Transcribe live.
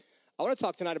I want to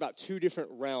talk tonight about two different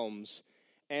realms.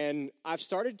 And I've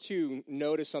started to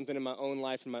notice something in my own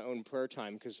life and my own prayer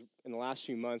time, because in the last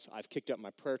few months, I've kicked up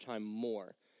my prayer time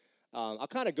more. I'll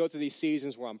kind of go through these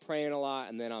seasons where I'm praying a lot,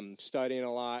 and then I'm studying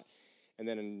a lot, and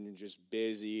then you're just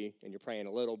busy, and you're praying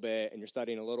a little bit, and you're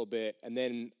studying a little bit, and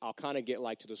then I'll kind of get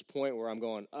like to this point where I'm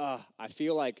going, I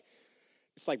feel like,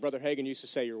 it's like Brother Hagin used to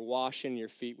say, you're washing your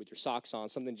feet with your socks on.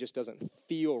 Something just doesn't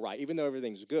feel right, even though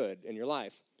everything's good in your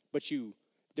life. But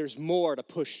there's more to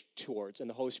push towards, and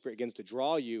the Holy Spirit begins to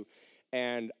draw you,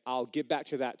 and I'll get back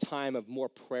to that time of more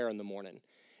prayer in the morning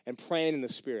and praying in the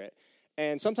Spirit.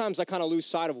 And sometimes I kind of lose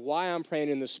sight of why I'm praying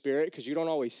in the Spirit, because you don't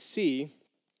always see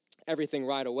everything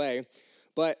right away.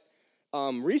 But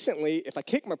recently, if I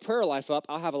kick my prayer life up,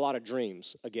 I'll have a lot of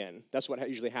dreams again. That's what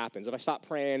usually happens. If I stop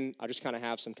praying, I'll just kind of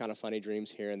have some kind of funny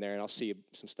dreams here and there, and I'll see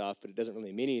some stuff, but it doesn't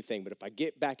really mean anything. But if I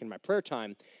get back in my prayer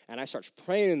time and I start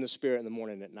praying in the Spirit in the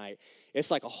morning and at night, it's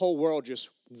like a whole world just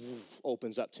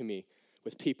opens up to me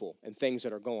with people and things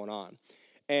that are going on.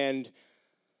 And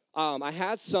I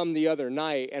had some the other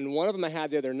night, and one of them I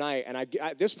had the other night, and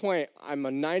at this point, I'm a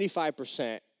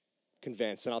 95%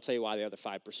 convinced, and I'll tell you why the other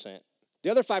 5%. The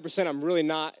other 5%, I'm really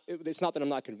not, it's not that I'm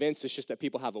not convinced, it's just that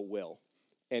people have a will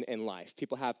in life.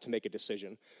 People have to make a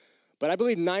decision. But I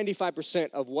believe 95%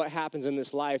 of what happens in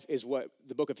this life is what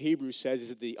the book of Hebrews says, is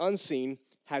that the unseen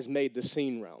has made the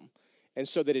seen realm. And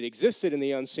so that it existed in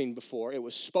the unseen before, it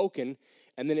was spoken,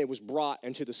 and then it was brought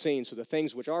into the seen. So the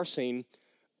things which are seen,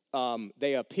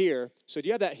 they appear. So do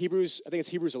you have that Hebrews, I think it's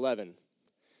Hebrews 11.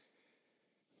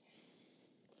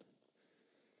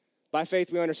 By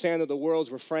faith we understand that the worlds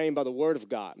were framed by the word of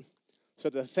God, so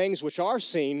that the things which are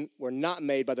seen were not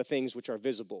made by the things which are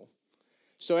visible.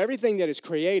 So everything that is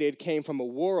created came from a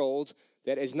world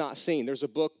that is not seen. There's a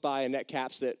book by Annette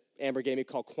Capps that Amber gave me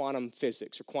called Quantum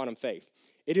Physics or Quantum Faith.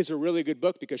 It is a really good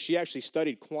book because she actually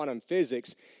studied quantum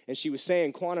physics, and she was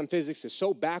saying quantum physics is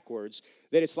so backwards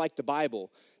that it's like the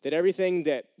Bible, that everything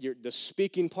that the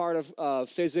speaking part of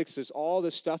physics is all the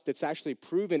stuff that's actually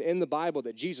proven in the Bible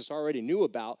that Jesus already knew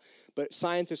about, but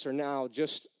scientists are now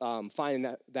just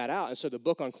finding that out. And so the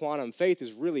book on quantum faith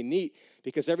is really neat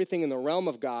because everything in the realm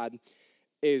of God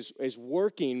is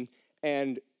working,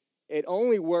 and it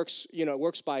only works, it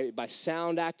works by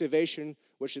sound activation,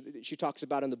 which she talks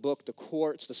about in the book, the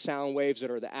quartz, the sound waves that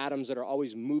are the atoms that are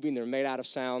always moving, they're made out of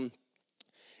sound.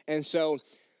 And so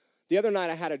the other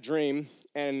night I had a dream,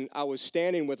 and I was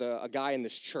standing with a guy in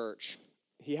this church.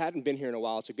 He hadn't been here in a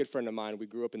while. It's a good friend of mine.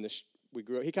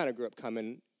 He kind of grew up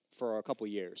coming for a couple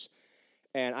years.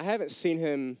 And I haven't seen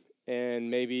him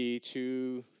in maybe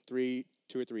 2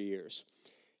 or 3 years.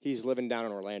 He's living down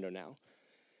in Orlando now.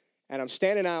 And I'm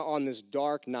standing out on this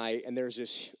dark night, and there's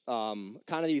this kind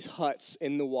of these huts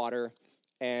in the water,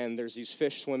 and there's these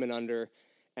fish swimming under,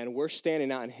 and we're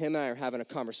standing out, and him and I are having a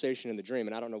conversation in the dream,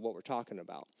 and I don't know what we're talking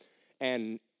about.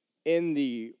 And in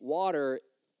the water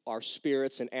are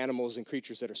spirits and animals and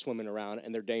creatures that are swimming around,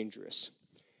 and they're dangerous.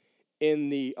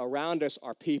 Around us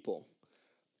are people.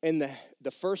 In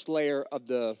the first layer of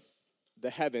the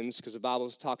heavens, because the Bible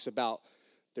talks about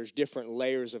there's different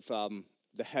layers of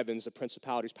the heavens, the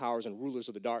principalities, powers, and rulers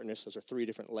of the darkness. Those are 3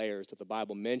 different layers that the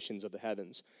Bible mentions of the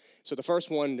heavens. So the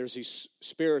first one, there's these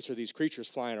spirits or these creatures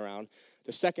flying around.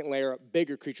 The second layer,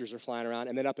 bigger creatures are flying around.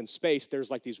 And then up in space,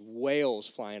 there's like these whales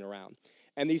flying around.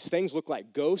 And these things look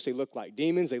like ghosts. They look like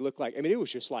demons. It was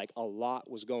just like a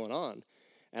lot was going on.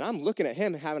 And I'm looking at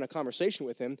him, having a conversation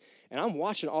with him, and I'm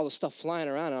watching all the stuff flying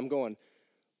around, and I'm going,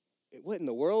 what in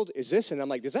the world is this? And I'm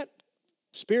like, does that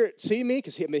Spirit see me?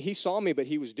 Because he saw me, but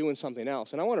he was doing something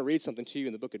else. And I want to read something to you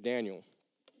in the book of Daniel.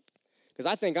 Because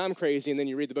I think I'm crazy, and then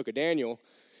you read the book of Daniel,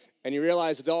 and you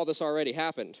realize that all this already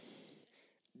happened.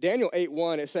 Daniel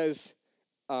 8:1, it says,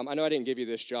 I know I didn't give you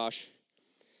this, Josh.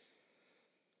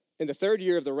 In the 3rd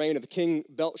year of the reign of King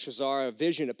Belshazzar, a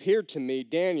vision appeared to me,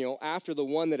 Daniel, after the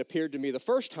one that appeared to me the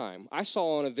first time. I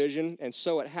saw on a vision, and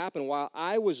so it happened while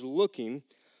I was looking.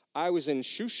 I was in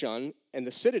Shushan, and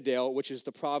the citadel, which is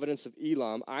the province of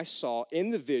Elam. I saw in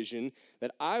the vision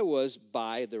that I was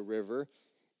by the river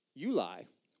Ulai,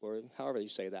 or however you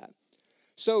say that.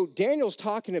 So Daniel's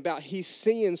talking about he's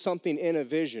seeing something in a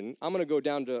vision. I'm going to go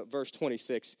down to verse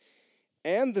 26.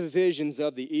 And the visions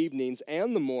of the evenings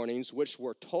and the mornings, which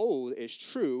were told, is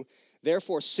true.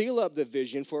 Therefore, seal up the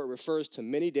vision, for it refers to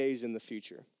many days in the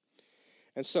future.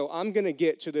 And so I'm going to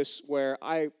get to this where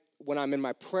when I'm in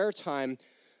my prayer time,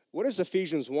 what does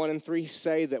Ephesians 1:3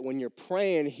 say? That when you're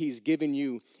praying, he's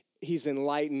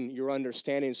enlightened your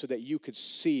understanding so that you could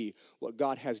see what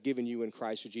God has given you in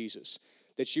Christ Jesus.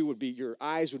 that your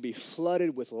eyes would be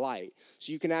flooded with light,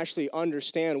 so you can actually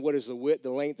understand what is the width, the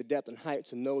length, the depth, and height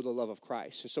to know the love of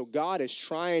Christ. And so God is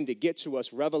trying to get to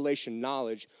us revelation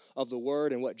knowledge of the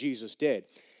Word and what Jesus did.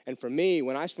 And for me,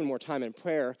 when I spend more time in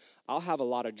prayer, I'll have a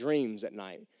lot of dreams at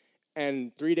night.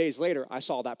 And 3 days later, I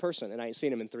saw that person, and I ain't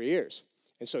seen him in 3 years.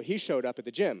 And so he showed up at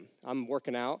the gym. I'm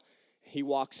working out. He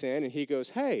walks in, and he goes,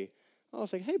 "Hey." I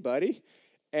was like, "Hey, buddy."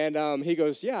 And he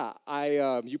goes, "Yeah,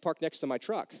 you parked next to my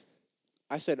truck."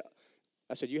 I said,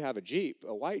 "You have a Jeep,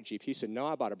 a white Jeep." He said, "No,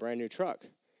 I bought a brand new truck,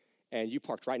 and you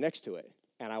parked right next to it."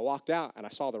 And I walked out, and I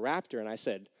saw the Raptor, and I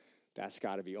said, "That's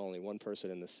got to be only one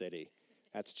person in the city.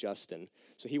 That's Justin."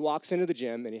 So he walks into the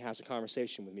gym, and he has a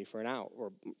conversation with me for an hour,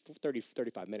 or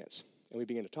 35 minutes, and we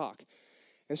begin to talk.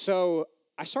 And so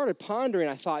I started pondering.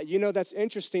 I thought, that's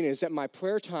interesting, is that my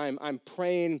prayer time, I'm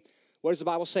praying. What does the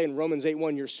Bible say in Romans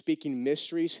 8:1? You're speaking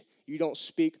mysteries. You don't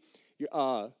speak.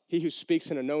 He who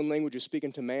speaks in a known language is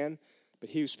speaking to man, but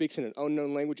he who speaks in an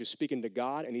unknown language is speaking to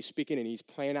God, and he's speaking and he's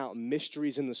playing out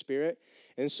mysteries in the Spirit.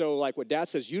 And so, like what Dad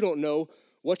says, you don't know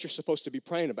what you're supposed to be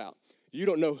praying about. You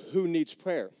don't know who needs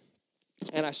prayer.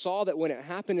 And I saw that when it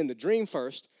happened in the dream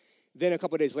first, then a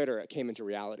couple of days later, it came into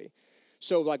reality.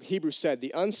 So like Hebrews said,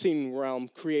 the unseen realm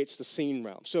creates the seen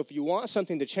realm. So if you want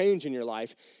something to change in your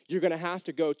life, you're going to have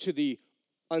to go to the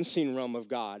unseen realm of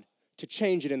God to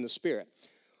change it in the Spirit.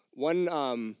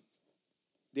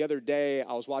 The other day,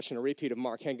 I was watching a repeat of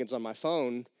Mark Hankins on my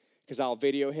phone because I'll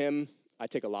video him. I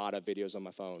take a lot of videos on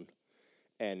my phone.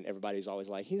 And everybody's always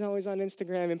like, he's always on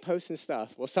Instagram and posting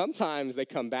stuff. Well, sometimes they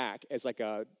come back as like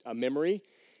a memory.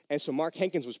 And so Mark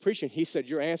Hankins was preaching. He said,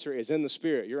 your answer is in the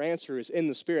Spirit. Your answer is in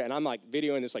the Spirit. And I'm like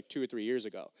videoing this like 2 or 3 years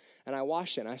ago. And I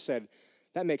watched it and I said,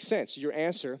 that makes sense. Your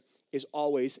answer is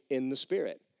always in the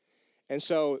Spirit. And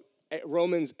so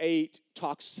Romans 8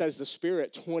 says the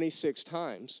Spirit 26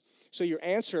 times. So your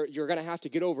answer, you're going to have to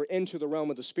get over into the realm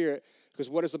of the Spirit, because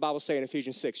what does the Bible say in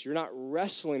Ephesians 6? You're not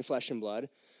wrestling flesh and blood,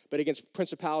 but against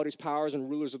principalities, powers, and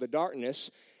rulers of the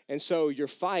darkness. And so your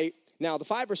fight, now the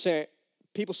 5%,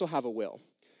 people still have a will.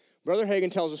 Brother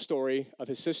Hagin tells a story of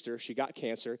his sister. She got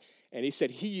cancer, and he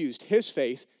said he used his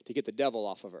faith to get the devil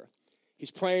off of her.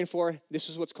 He's praying for her. This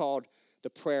is what's called the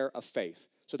prayer of faith.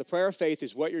 So the prayer of faith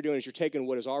is what you're doing is you're taking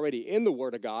what is already in the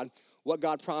Word of God, what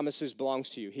God promises belongs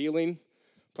to you. Healing,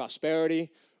 prosperity,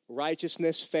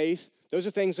 righteousness, faith. Those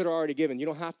are things that are already given. You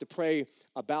don't have to pray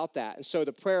about that. And so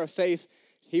the prayer of faith,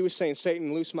 he was saying,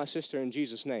 Satan, loose my sister in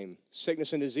Jesus' name.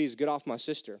 Sickness and disease, get off my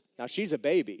sister. Now, she's a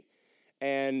baby,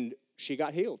 and she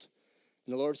got healed.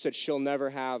 And the Lord said she'll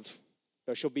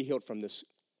be healed from this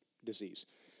disease.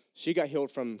 She got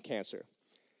healed from cancer.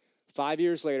 5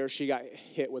 years later, she got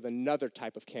hit with another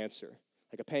type of cancer,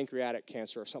 like a pancreatic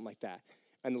cancer or something like that.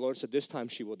 And the Lord said, this time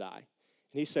she will die.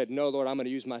 And he said, no, Lord, I'm going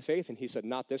to use my faith. And he said,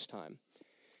 not this time.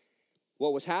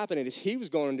 What was happening is he was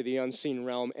going into the unseen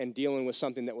realm and dealing with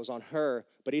something that was on her.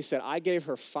 But he said, I gave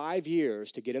her 5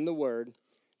 years to get in the Word.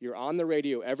 You're on the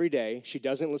radio every day. She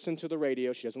doesn't listen to the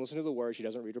radio. She doesn't listen to the Word. She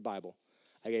doesn't read her Bible.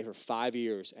 I gave her 5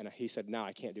 years. And he said, now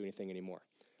I can't do anything anymore.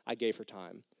 I gave her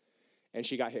time. And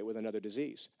she got hit with another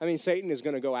disease. I mean, Satan is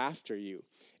going to go after you.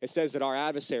 It says that our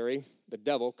adversary, the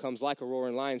devil, comes like a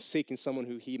roaring lion seeking someone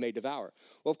who he may devour.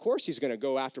 Well, of course he's going to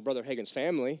go after Brother Hagin's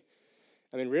family.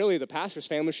 I mean, really, the pastor's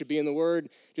family should be in the Word,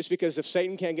 just because if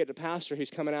Satan can't get to pastor, he's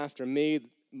coming after me,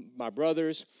 my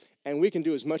brothers, and we can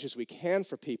do as much as we can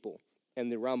for people in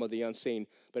the realm of the unseen.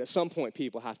 But at some point,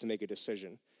 people have to make a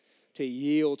decision to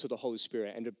yield to the Holy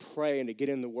Spirit and to pray and to get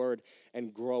in the Word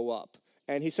and grow up.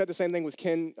 And he said the same thing with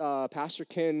Ken. Pastor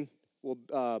Hagin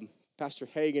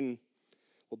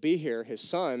will be here, his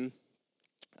son,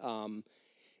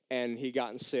 and he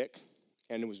gotten sick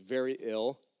and was very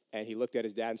ill. And he looked at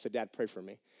his dad and said, Dad, pray for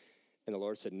me. And the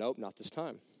Lord said, nope, not this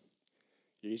time.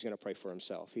 He's going to pray for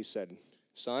himself. He said,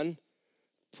 son,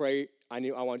 pray.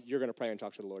 You're going to pray and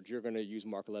talk to the Lord. You're going to use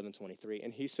Mark 11:23.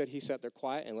 And he said he sat there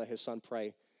quiet and let his son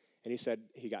pray. And he said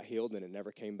he got healed and it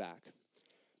never came back.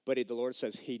 But the Lord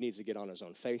says he needs to get on his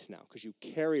own faith now because you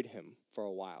carried him for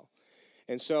a while.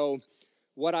 And so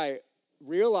what I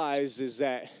realized is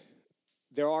that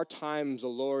there are times the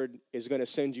Lord is going to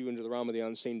send you into the realm of the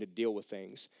unseen to deal with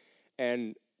things.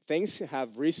 And things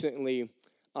have recently,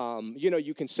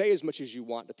 you can say as much as you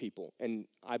want to people. And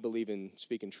I believe in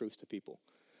speaking truth to people.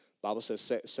 The Bible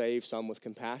says save some with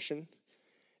compassion,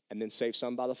 and then save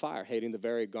some by the fire, hating the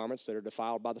very garments that are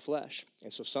defiled by the flesh.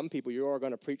 And so some people, you are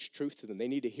going to preach truth to them. They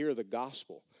need to hear the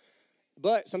gospel.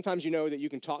 But sometimes you know that you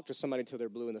can talk to somebody until they're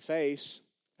blue in the face,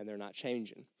 and they're not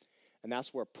changing. And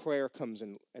that's where prayer comes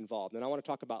involved. And I want to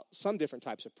talk about some different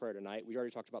types of prayer tonight. We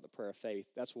already talked about the prayer of faith.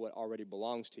 That's what already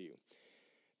belongs to you.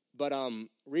 But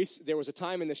there was a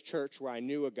time in this church where I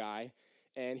knew a guy,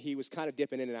 and he was kind of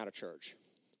dipping in and out of church.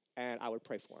 And I would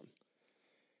pray for him.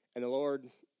 And the Lord,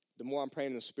 the more I'm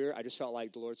praying in the Spirit, I just felt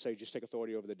like the Lord said, just take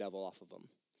authority over the devil off of him.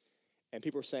 And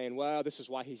people were saying, well, this is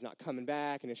why he's not coming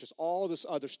back. And it's just all this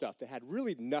other stuff that had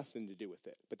really nothing to do with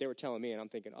it. But they were telling me, and I'm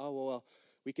thinking, oh, well,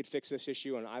 we could fix this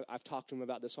issue. And I've talked to him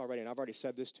about this already, and I've already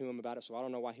said this to him about it, so I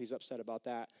don't know why he's upset about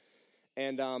that.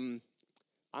 And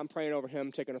I'm praying over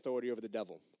him, taking authority over the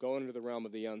devil, going into the realm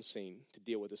of the unseen to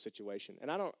deal with the situation.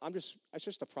 And it's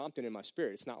just a prompting in my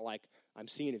spirit. It's not like I'm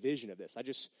seeing a vision of this. I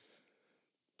just,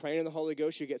 praying in the Holy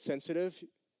Ghost, you get sensitive.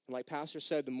 And like Pastor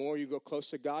said, the more you go close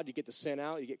to God, you get the sin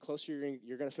out. You get closer,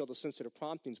 you're going to feel the sensitive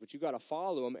promptings. But you got to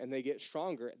follow them, and they get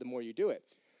stronger the more you do it.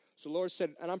 So the Lord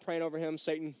said, and I'm praying over him,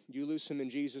 Satan, you loose him in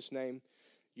Jesus' name.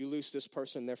 You loose this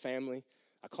person, their family.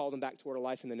 I call them back toward a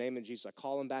life in the name of Jesus. I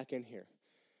call them back in here.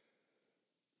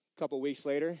 A couple weeks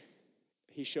later,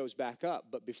 he shows back up.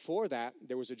 But before that,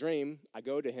 there was a dream. I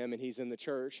go to him, and he's in the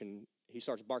church, and he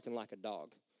starts barking like a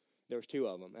dog. There was two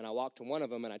of them. And I walked to one of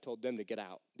them, and I told them to get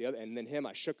out. And then him,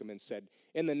 I shook him and said,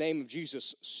 in the name of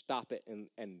Jesus, stop it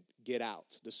and get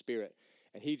out, the spirit.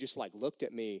 And he just like looked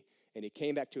at me, and he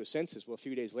came back to his senses. Well, a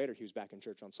few days later, he was back in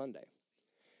church on Sunday.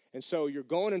 And so you're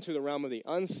going into the realm of the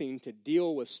unseen to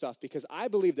deal with stuff, because I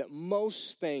believe that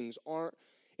most things aren't,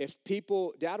 if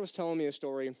people, Dad was telling me a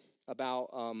story about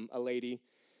a lady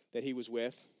that he was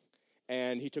with,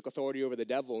 and he took authority over the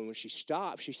devil, and when she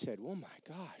stopped, she said, oh my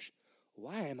gosh,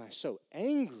 why am I so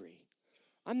angry?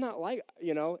 I'm not like,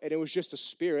 and it was just a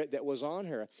spirit that was on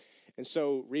her. And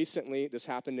so recently, this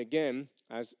happened again.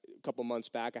 A couple months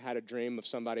back, I had a dream of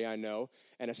somebody I know,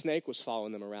 and a snake was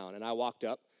following them around. And I walked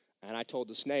up, and I told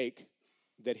the snake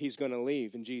that he's going to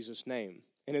leave in Jesus' name.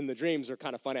 And in the dreams, they're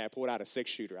kind of funny. I pulled out a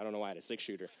 6-shooter. I don't know why I had a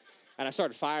 6-shooter. And I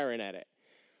started firing at it.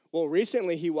 Well,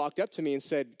 recently, he walked up to me and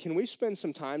said, can we spend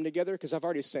some time together? Because I've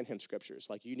already sent him scriptures.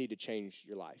 Like, you need to change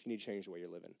your life. You need to change the way you're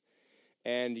living.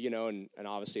 And, and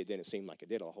obviously, it didn't seem like it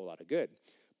did a whole lot of good.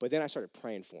 But then I started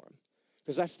praying for him.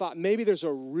 Because I thought maybe there's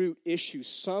a root issue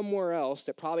somewhere else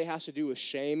that probably has to do with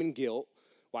shame and guilt,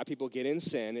 why people get in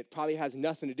sin. It probably has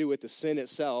nothing to do with the sin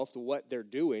itself, what they're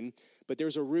doing, but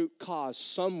there's a root cause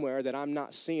somewhere that I'm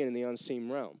not seeing in the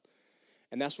unseen realm.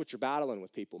 And that's what you're battling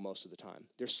with people most of the time.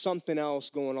 There's something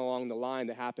else going along the line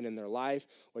that happened in their life,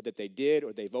 or that they did,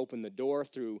 or they've opened the door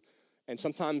through. And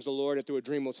sometimes the Lord, through a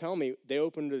dream, will tell me they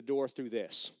opened the door through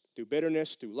this, through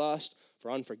bitterness, through lust,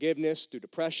 for unforgiveness, through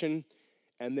depression.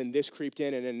 And then this creeped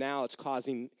in, and then now it's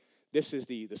causing, this is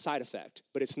the side effect,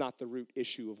 but it's not the root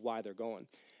issue of why they're going.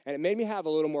 And it made me have a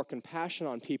little more compassion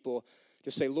on people to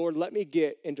say, Lord, let me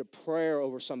get into prayer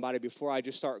over somebody before I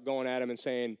just start going at them and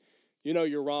saying,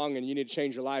 you're wrong and you need to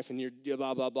change your life and you're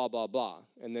blah, blah, blah, blah, blah.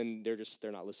 And then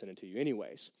they're not listening to you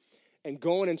anyways. And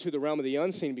going into the realm of the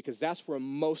unseen, because that's where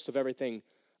most of everything,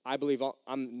 I believe,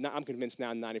 I'm convinced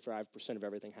now 95% of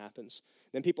everything happens.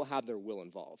 Then people have their will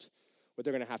involved. But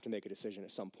they're going to have to make a decision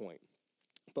at some point.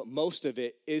 But most of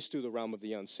it is through the realm of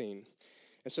the unseen.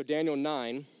 And so Daniel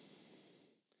 9,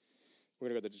 we're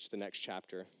going to go to just the next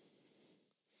chapter.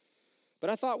 But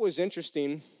I thought was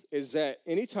interesting is that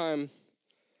anytime,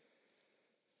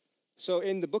 so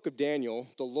in the book of Daniel,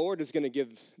 the Lord is going to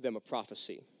give them a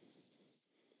prophecy.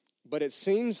 But it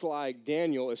seems like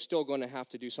Daniel is still going to have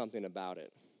to do something about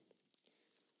it.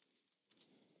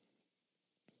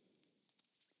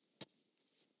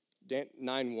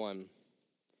 9:1.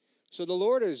 So the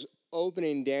Lord is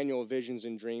opening Daniel visions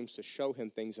and dreams to show him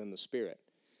things in the Spirit.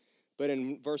 But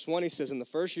in verse 1, he says, in the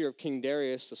first year of King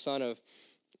Darius, the son of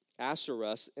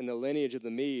Ahasuerus, in the lineage of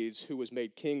the Medes, who was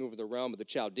made king over the realm of the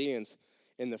Chaldeans,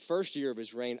 in the first year of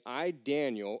his reign, I,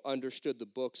 Daniel, understood the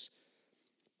books,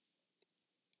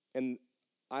 and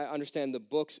I understand the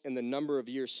books in the number of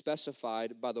years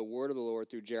specified by the word of the Lord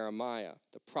through Jeremiah,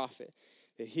 the prophet,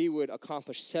 that he would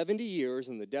accomplish 70 years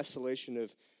in the desolation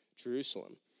of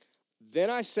Jerusalem. Then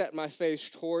I set my face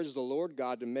towards the Lord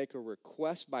God to make a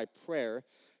request by prayer,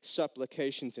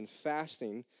 supplications, and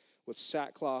fasting with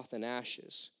sackcloth and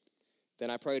ashes.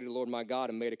 Then I prayed to the Lord my God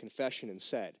and made a confession and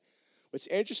said, what's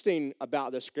interesting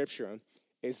about this scripture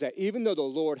is that even though the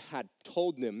Lord had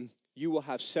told them, you will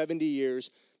have 70 years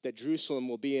that Jerusalem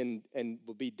will be in and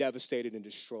will be devastated and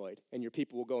destroyed, and your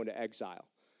people will go into exile.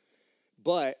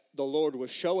 But the Lord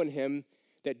was showing him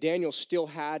that Daniel still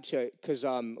had to, because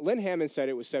Lynn Hammond said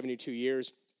it was 72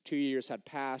 years. 2 years had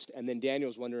passed, and then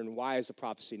Daniel's wondering, why is the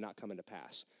prophecy not coming to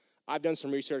pass? I've done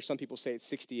some research. Some people say it's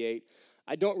 68.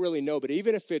 I don't really know, but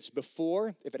even if it's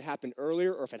before, if it happened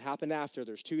earlier, or if it happened after,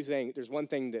 there's one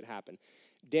thing that happened.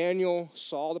 Daniel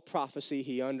saw the prophecy.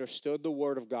 He understood the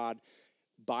word of God,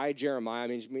 by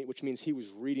Jeremiah, which means he was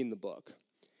reading the book.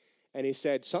 And he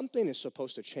said, something is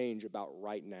supposed to change about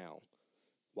right now.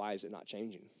 Why is it not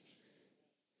changing?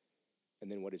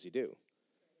 And then what does he do?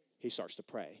 He starts to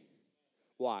pray.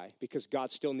 Why? Because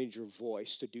God still needs your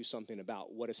voice to do something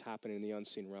about what is happening in the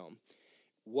unseen realm.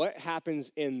 What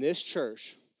happens in this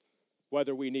church,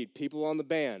 whether we need people on the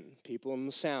band, people on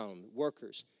the sound,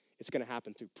 workers, it's going to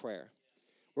happen through prayer.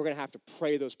 We're going to have to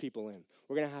pray those people in.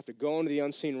 We're going to have to go into the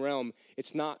unseen realm.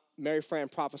 It's not, Mary Fran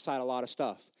prophesied a lot of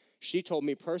stuff. She told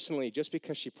me personally, just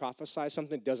because she prophesies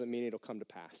something doesn't mean it'll come to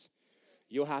pass.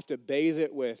 You'll have to bathe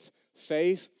it with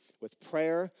faith, with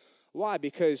prayer. Why?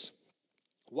 Because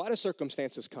why do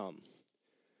circumstances come?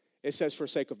 It says for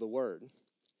sake of the word.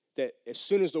 That as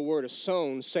soon as the word is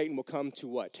sown, Satan will come to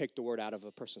what? Take the word out of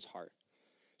a person's heart.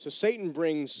 So Satan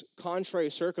brings contrary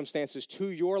circumstances to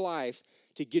your life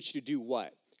to get you to do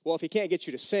what? Well, if he can't get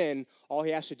you to sin, all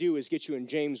he has to do is get you in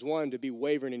James 1 to be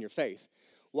wavering in your faith.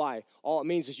 Why? All it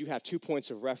means is you have 2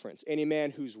 points of reference. Any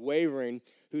man who's wavering,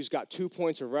 who's got 2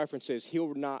 points of references,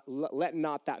 he'll not let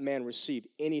not that man receive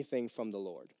anything from the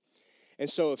Lord. And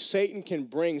so if Satan can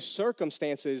bring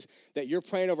circumstances that you're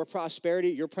praying over prosperity,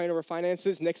 you're praying over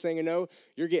finances, next thing you know,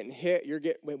 you're getting hit, you're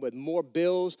getting with more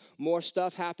bills, more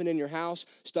stuff happening in your house,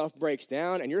 stuff breaks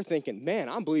down, and you're thinking, man,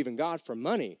 I'm believing God for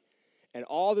money. And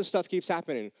all this stuff keeps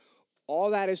happening.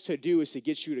 All that is to do is to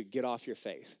get you to get off your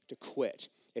faith, to quit.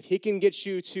 If he can get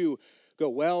you to go,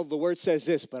 well, the word says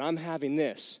this, but I'm having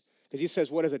this. Because he says,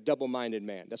 what is a double-minded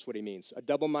man? That's what he means. A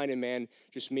double-minded man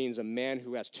just means a man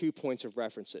who has 2 points of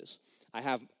references. I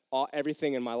have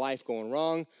everything in my life going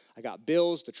wrong. I got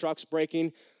bills, the truck's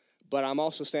breaking. But I'm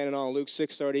also standing on Luke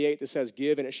 6:38 that says,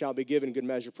 give and it shall be given, good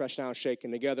measure, pressed down,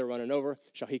 shaken together, running over,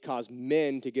 shall he cause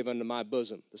men to give unto my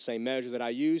bosom. The same measure that I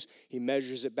use, he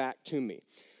measures it back to me.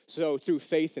 So through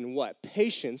faith and what?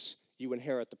 Patience, you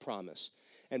inherit the promise.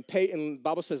 And the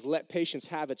Bible says, let patience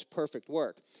have its perfect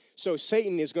work. So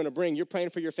Satan is going to bring, you're praying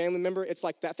for your family member, it's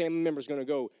like that family member is going to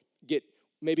go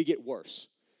maybe get worse.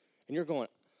 And you're going,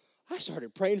 I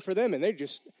started praying for them, and they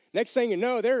just, next thing you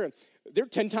know, they're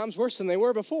 10 times worse than they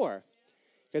were before.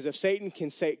 Because if Satan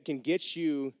can get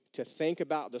you to think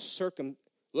about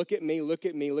look at me, look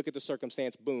at the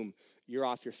circumstance, boom, you're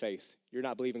off your faith. You're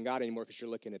not believing God anymore because you're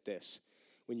looking at this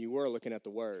when you were looking at the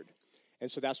word. And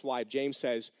so that's why James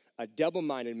says, a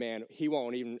double-minded man, he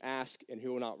won't even ask and he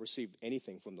will not receive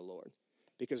anything from the Lord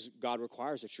because God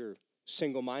requires that you're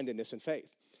single-mindedness and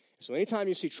faith. So anytime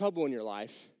you see trouble in your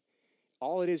life,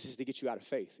 all it is to get you out of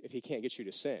faith if he can't get you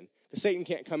to sin. Because Satan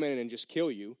can't come in and just kill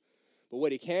you. But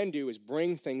what he can do is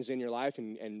bring things in your life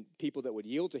and people that would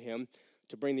yield to him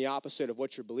to bring the opposite of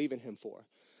what you're believing him for.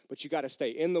 But you got to stay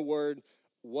in the word,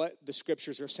 what the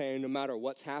scriptures are saying, no matter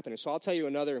what's happening. So I'll tell you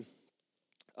another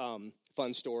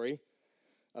fun story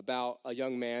about a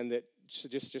young man that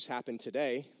just happened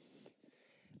today.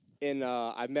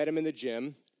 I met him in the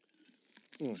gym.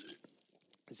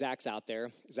 Zach's out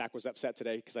there. Zach was upset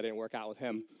today because I didn't work out with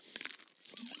him.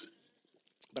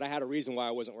 But I had a reason why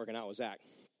I wasn't working out with Zach,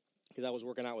 because I was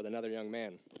working out with another young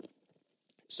man.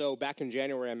 So back in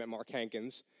January, I met Mark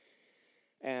Hankins.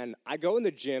 And I go in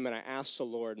the gym and I ask the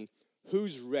Lord,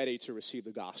 who's ready to receive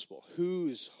the gospel?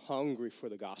 Who's hungry for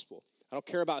the gospel? I don't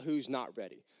care about who's not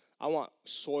ready. I want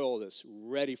soil that's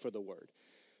ready for the word.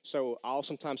 So I'll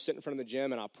sometimes sit in front of the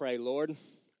gym and I'll pray, Lord,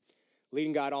 lead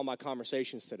and guide all my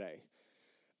conversations today.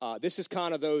 This is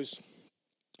kind of those,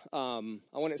 I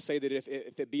wouldn't say that if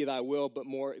it be thy will, but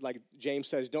more like James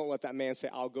says, don't let that man say,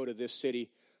 I'll go to this city,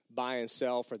 buy and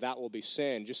sell, for that will be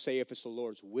sin. Just say if it's the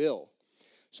Lord's will.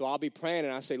 So I'll be praying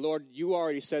and I say, Lord, you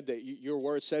already said that your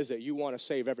word says that you want to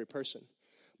save every person.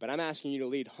 But I'm asking you to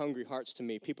lead hungry hearts to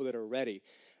me, people that are ready.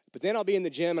 But then I'll be in the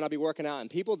gym and I'll be working out, and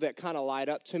people that kind of light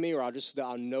up to me or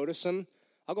I'll notice them,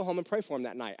 I'll go home and pray for them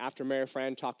that night. After Mary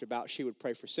Fran talked about she would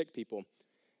pray for sick people.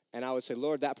 And I would say,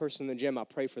 Lord, that person in the gym, I'll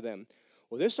pray for them.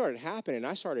 Well, this started happening.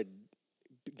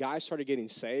 Guys started getting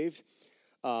saved.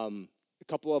 A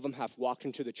couple of them have walked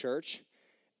into the church.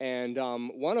 And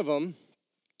one of them,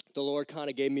 the Lord kind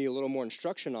of gave me a little more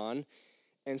instruction on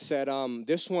and said,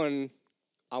 this one,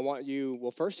 I want you,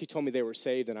 well, first he told me they were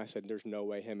saved, and I said, there's no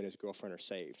way him and his girlfriend are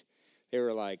saved. They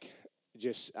were like,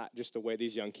 just the way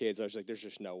these young kids, I was like, there's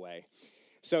just no way.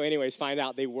 So anyways, find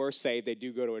out they were saved. They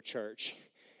do go to a church.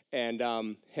 And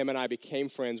him and I became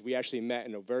friends. We actually met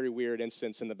in a very weird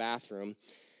instance in the bathroom.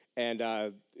 And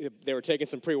they were taking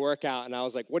some pre-workout, and I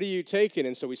was like, what are you taking?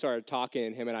 And so we started talking,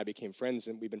 and him and I became friends,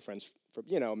 and we've been friends for,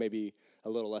 maybe a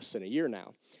little less than a year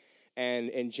now. And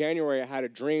in January, I had a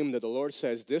dream that the Lord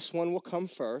says, this one will come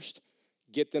first,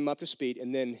 get them up to speed,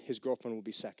 and then his girlfriend will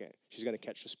be second. She's going to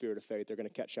catch the spirit of faith. They're going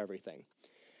to catch everything.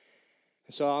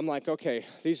 And so I'm like, okay,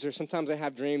 sometimes I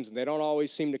have dreams, and they don't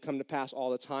always seem to come to pass all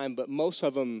the time, but most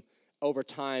of them over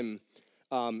time,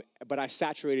 but I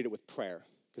saturated it with prayer,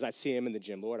 because I'd see him in the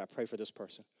gym. Lord, I pray for this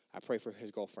person. I pray for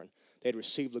his girlfriend. They'd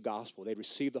receive the gospel. They'd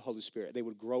receive the Holy Spirit. They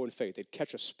would grow in faith. They'd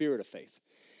catch a spirit of faith.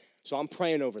 So I'm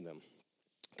praying over them.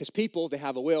 Because people, they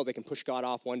have a will. They can push God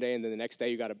off one day, and then the next day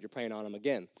you're praying on them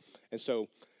again. And so,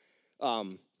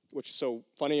 which is so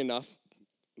funny enough,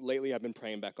 lately I've been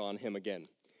praying back on him again.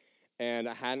 And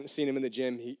I hadn't seen him in the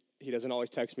gym. He doesn't always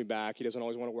text me back. He doesn't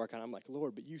always want to work out. I'm like,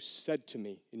 Lord, but you said to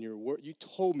me in your word, you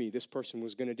told me this person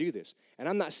was going to do this. And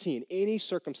I'm not seeing any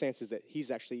circumstances that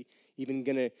he's actually even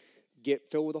going to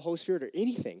get filled with the Holy Spirit or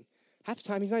anything. Half the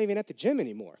time, he's not even at the gym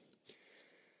anymore.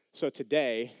 So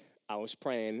today, I was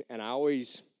praying, and I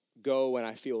always go when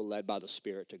I feel led by the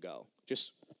Spirit to go.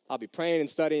 I'll be praying and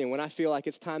studying, and when I feel like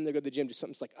it's time to go to the gym, just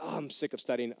something's like, I'm sick of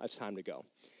studying, it's time to go.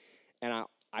 And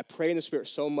I pray in the Spirit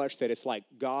so much that it's like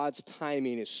God's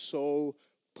timing is so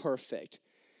perfect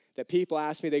that people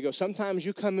ask me, they go, sometimes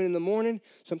you come in the morning,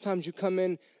 sometimes you come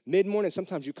in mid-morning,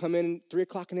 sometimes you come in 3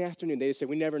 o'clock in the afternoon. They say,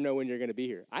 we never know when you're going to be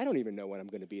here. I don't even know when I'm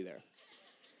going to be there.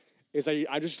 It's like,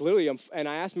 and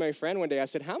I asked my friend one day, I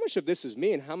said, how much of this is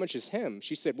me and how much is him?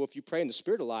 She said, well, if you pray in the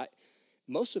Spirit a lot,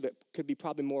 most of it could be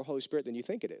probably more Holy Spirit than you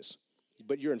think it is.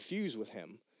 But you're infused with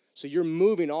him. So you're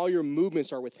moving, all your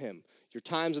movements are with him. Your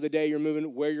times of the day, you're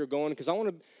moving, where you're going. Because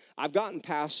I've gotten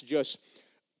past just,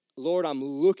 Lord, I'm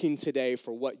looking today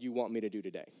for what you want me to do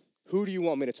today. Who do you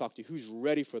want me to talk to? Who's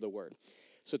ready for the word?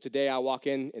 So today I walk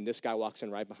in, and this guy walks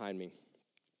in right behind me.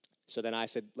 So then I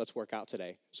said, let's work out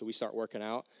today. So we start working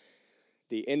out.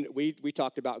 We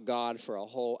talked about God for a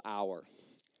whole hour.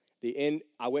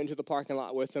 I went into the parking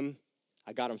lot with him.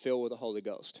 I got him filled with the Holy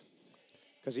Ghost.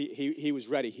 Because he was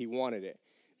ready. He wanted it.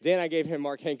 Then I gave him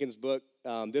Mark Hankins' book,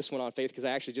 this one on faith, because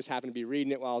I actually just happened to be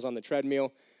reading it while I was on the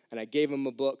treadmill. And I gave him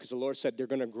a book because the Lord said they're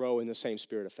going to grow in the same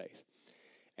spirit of faith.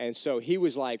 And so he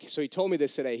was like, so he told me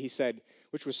this today. He said,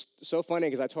 which was so funny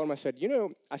because I told him,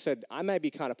 I said, I might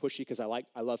be kind of pushy because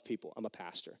I love people. I'm a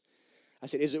pastor. I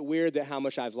said, is it weird that how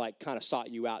much I've kind of sought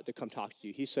you out to come talk to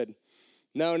you? He said,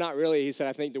 no, not really. He said,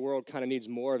 I think the world kind of needs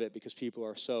more of it because people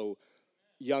are so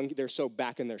young. They're so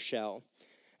back in their shell.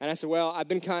 And I said, well,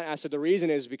 I said, the reason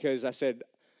is because I said,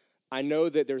 I know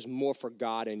that there's more for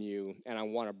God in you, and I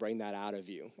want to bring that out of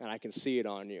you, and I can see it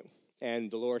on you.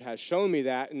 And the Lord has shown me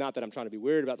that, not that I'm trying to be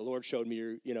weird about it. The Lord showed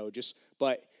me,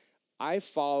 but I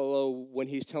follow when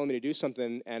he's telling me to do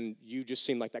something, and you just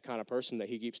seem like that kind of person that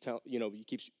he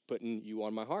keeps putting you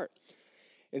on my heart.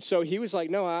 And so he was like,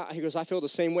 no, he goes, I feel the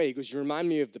same way. He goes, you remind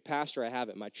me of the pastor I have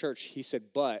at my church. He said,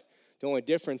 but the only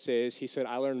difference is, he said,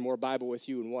 I learned more Bible with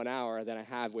you in 1 hour than I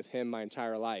have with him my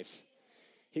entire life.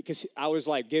 Because I was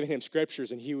like giving him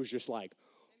scriptures, and he was just like,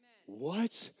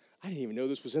 what? I didn't even know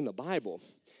this was in the Bible.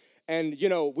 And,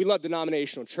 we love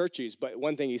denominational churches, but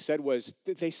one thing he said was,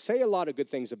 they say a lot of good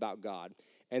things about God,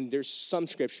 and there's some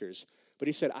scriptures. But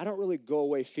he said, I don't really go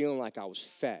away feeling like I was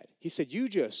fed. He said, you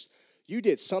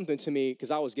did something to me,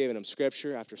 because I was giving him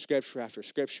scripture after scripture after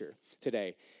scripture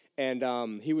today.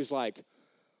 And he was like,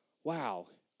 wow.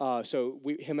 So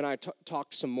him and I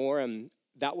talked some more, and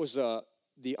that was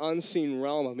the unseen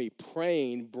realm of me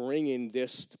praying, bringing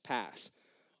this to pass.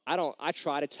 I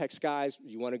try to text guys,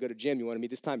 you want to go to gym, you want to meet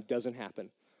this time, doesn't happen.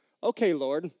 Okay,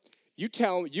 Lord,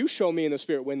 you show me in the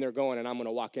Spirit when they're going, and I'm going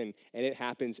to walk in, and it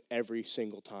happens every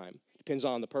single time. Depends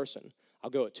on the person. I'll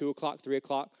go at 2 o'clock, 3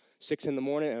 o'clock, 6 in the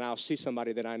morning, and I'll see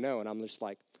somebody that I know, and I'm just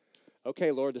like,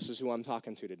 okay, Lord, this is who I'm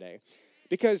talking to today.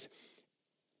 Because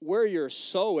where you're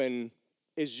sowing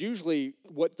is usually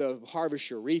what the harvest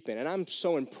you're reaping, and I'm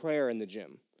sowing prayer in the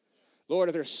gym. Lord,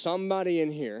 if there's somebody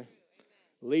in here,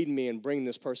 lead me and bring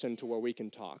this person to where we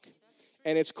can talk.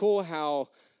 And it's cool how,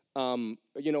 a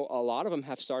lot of them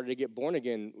have started to get born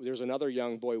again. There's another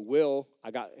young boy, Will. I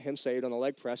got him saved on the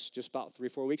leg press just about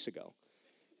 3-4 weeks ago.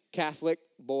 Catholic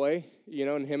boy,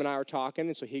 and him and I were talking,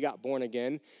 and so he got born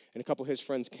again, and a couple of his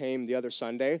friends came the other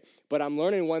Sunday. But I'm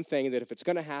learning one thing, that if it's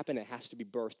going to happen, it has to be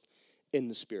birthed in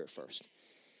the Spirit first.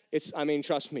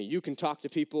 Trust me, you can talk to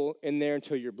people in there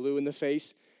until you're blue in the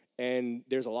face, and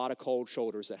there's a lot of cold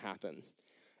shoulders that happen.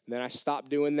 And then I stopped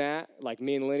doing that. Like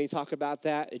me and Lenny talk about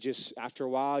that. It just, after a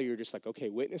while, you're just like, okay,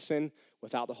 witnessing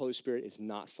without the Holy Spirit is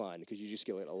not fun, because you just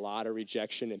get a lot of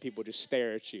rejection, and people just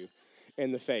stare at you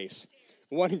in the face.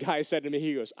 One guy said to me,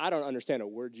 he goes, I don't understand a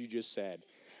word you just said.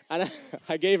 And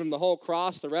I gave him the whole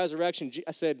cross, the resurrection.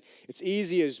 I said, it's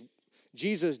easy as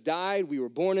Jesus died. We were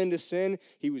born into sin.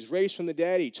 He was raised from the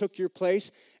dead. He took your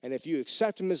place. And if you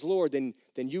accept him as Lord, then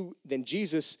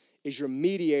Jesus is your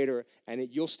mediator, and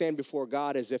you'll stand before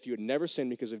God as if you had never sinned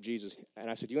because of Jesus. And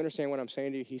I said, do you understand what I'm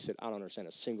saying to you? He said, I don't understand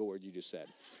a single word you just said.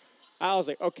 I was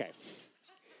like, okay.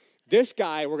 This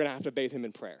guy, we're going to have to bathe him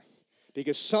in prayer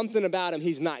because something about him,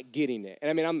 he's not getting it. And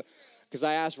I mean, because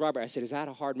I asked Robert, I said, is that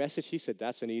a hard message? He said,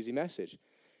 that's an easy message.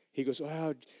 He goes,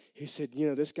 well, he said,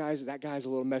 that guy's a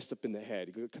little messed up in the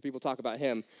head. People talk about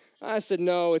him. I said,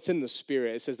 no, it's in the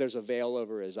spirit. It says there's a veil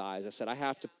over his eyes. I said,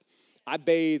 I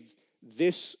bathe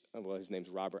his name's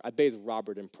Robert. I bathed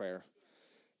Robert in prayer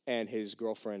and his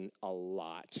girlfriend a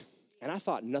lot. And I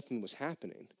thought nothing was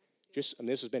happening. This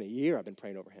has been a year I've been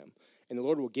praying over him. And the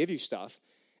Lord will give you stuff.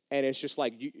 And it's just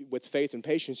like with faith and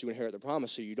patience, you inherit the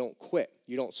promise, so you don't quit.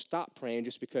 You don't stop praying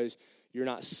just because you're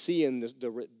not seeing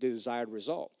the desired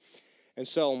result. And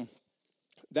so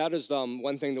that is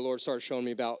one thing the Lord started showing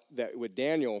me about that with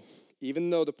Daniel. Even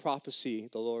though the prophecy,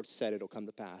 the Lord said it'll come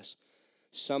to pass,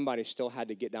 somebody still had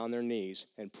to get down their knees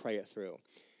and pray it through.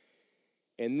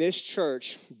 In this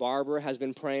church, Barbara has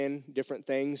been praying different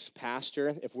things.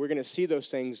 Pastor, if we're going to see those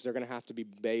things, they're going to have to be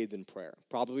bathed in prayer.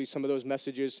 Probably some of those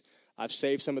messages, I've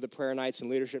saved some of the prayer nights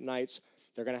and leadership nights.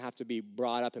 They're going to have to be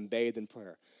brought up and bathed in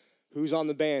prayer. Who's on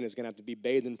the band is going to have to be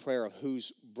bathed in prayer of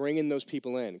who's bringing those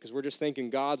people in. Because we're just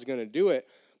thinking God's going to do it.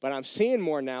 But I'm seeing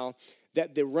more now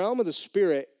that the realm of the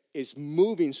Spirit is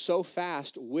moving so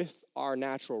fast with our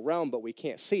natural realm, but we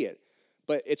can't see it.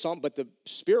 But the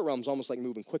spirit realm is almost like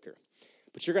moving quicker.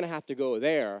 But you're going to have to go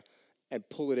there and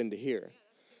pull it into here.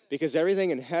 Because everything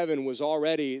in heaven was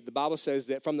already, the Bible says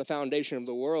that from the foundation of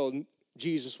the world,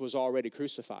 Jesus was already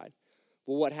crucified.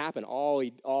 Well, what happened?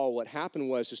 All what happened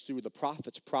was just through the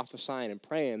prophets prophesying and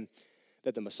praying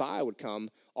that the Messiah would come,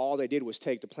 all they did was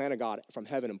take the plan of God from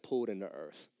heaven and pull it into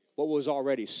earth. What was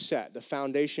already set, the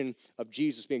foundation of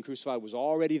Jesus being crucified was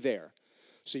already there.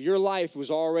 So your life was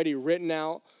already written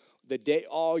out,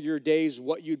 all your days,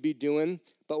 what you'd be doing,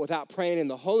 but without praying in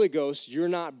the Holy Ghost, you're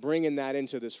not bringing that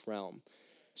into this realm.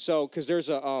 So, because there's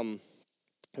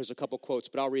a couple quotes,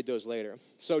 but I'll read those later.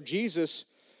 So Jesus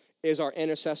is our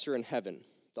intercessor in heaven.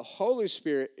 The Holy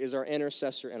Spirit is our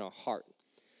intercessor in our heart.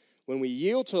 When we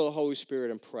yield to the Holy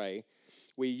Spirit and pray,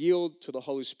 we yield to the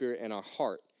Holy Spirit in our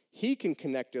heart. He can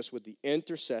connect us with the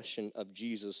intercession of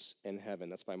Jesus in heaven.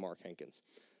 That's by Mark Hankins.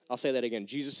 I'll say that again.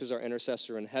 Jesus is our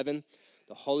intercessor in heaven.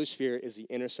 The Holy Spirit is the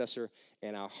intercessor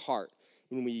in our heart.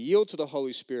 When we yield to the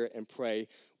Holy Spirit and pray,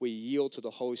 we yield to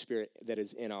the Holy Spirit that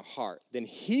is in our heart. Then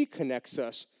He connects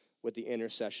us with the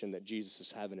intercession that Jesus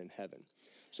is having in heaven.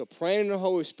 So praying in the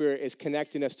Holy Spirit is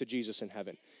connecting us to Jesus in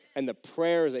heaven and the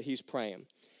prayers that He's praying.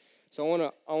 So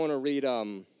I want to read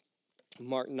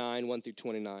Mark 9, 1 through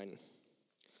 29.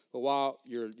 But while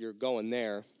you're going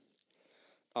there,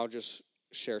 I'll just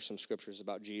share some scriptures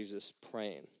about Jesus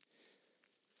praying.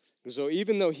 So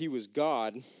even though He was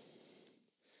God,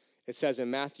 it says in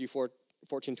Matthew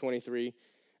 14:23,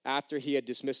 after He had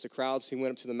dismissed the crowds, He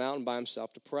went up to the mountain by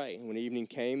Himself to pray. And when evening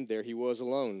came, there He was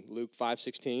alone. Luke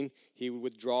 5:16, He would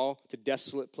withdraw to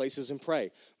desolate places and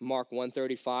pray. Mark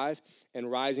 1:35, and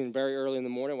rising very early in the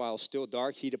morning while it was still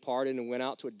dark, He departed and went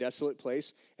out to a desolate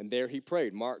place, and there He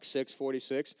prayed. Mark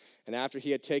 6:46, and after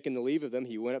He had taken the leave of them,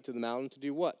 He went up to the mountain to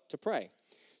do what? To pray.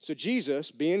 So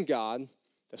Jesus, being God,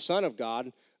 the Son of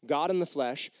God, God in the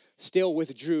flesh, still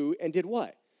withdrew and did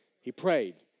what? He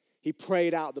prayed. He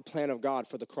prayed out the plan of God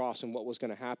for the cross and what was going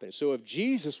to happen. So if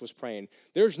Jesus was praying,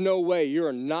 there's no way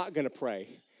you're not going to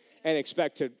pray and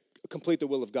expect to complete the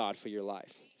will of God for your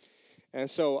life. And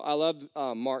so I love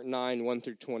Mark 9, 1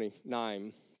 through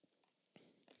 29.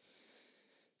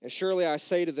 And surely I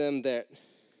say to them that,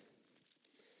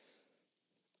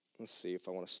 let's see if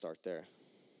I want to start there.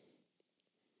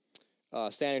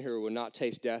 Standing here will not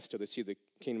taste death till they see the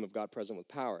kingdom of God present with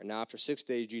power. And now after 6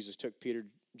 days, Jesus took Peter,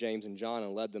 James, and John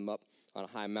and led them up on a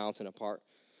high mountain apart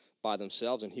by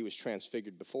themselves, and He was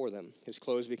transfigured before them. His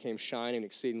clothes became shining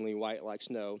exceedingly white like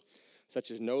snow,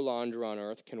 such as no launder on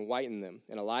earth can whiten them.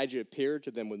 And Elijah appeared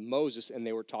to them with Moses, and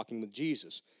they were talking with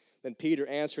Jesus. Then Peter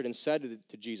answered and said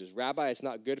to Jesus, Rabbi, it's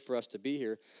not good for us to be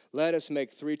here. Let us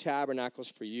make 3 tabernacles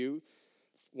for you,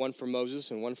 one for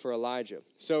Moses and one for Elijah.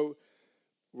 So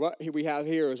what we have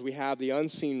here is we have the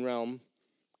unseen realm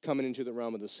coming into the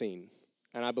realm of the seen.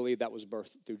 And I believe that was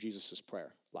birthed through Jesus'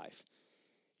 prayer life.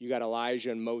 You got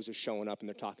Elijah and Moses showing up, and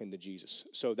they're talking to Jesus.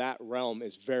 So that realm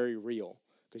is very real,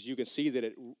 because you can see that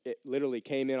it literally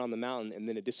came in on the mountain, and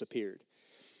then it disappeared.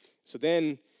 So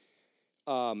then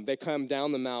they come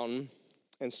down the mountain,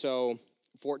 and so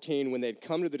 14, when they'd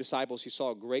come to the disciples, He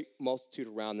saw a great multitude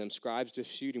around them, scribes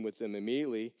disputing with them.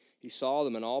 Immediately He saw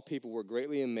them, and all people were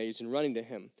greatly amazed and running to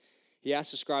Him. He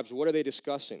asked the scribes, what are they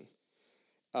discussing?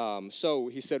 So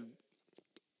He said,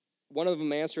 one of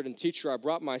them answered, and teacher, I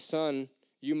brought my son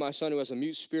who has a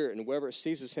mute spirit, and whoever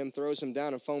seizes him throws him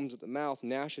down and foams at the mouth,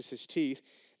 gnashes his teeth,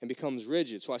 and becomes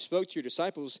rigid. So I spoke to your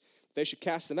disciples, they should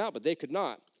cast him out, but they could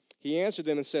not. He answered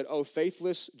them and said, O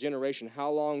faithless generation,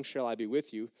 how long shall I be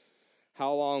with you?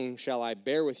 How long shall I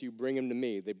bear with you? Bring him to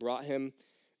me. They brought him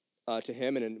to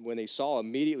him, and when they saw,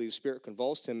 immediately the spirit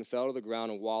convulsed him and fell to the ground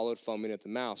and wallowed, foaming at the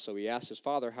mouth. So he asked his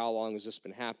father, how long has this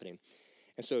been happening?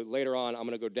 And so later on, I'm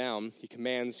going to go down.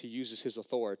 He uses his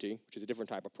authority, which is a different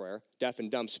type of prayer. Deaf and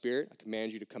dumb spirit, I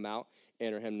command you to come out,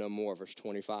 enter him no more, verse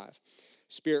 25.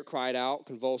 Spirit cried out,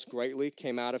 convulsed greatly,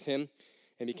 came out of him,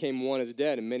 and became one as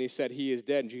dead. And many said, he is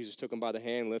dead. And Jesus took him by the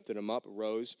hand, lifted him up,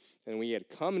 rose. And when he had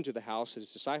come into the house,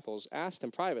 his disciples asked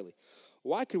him privately,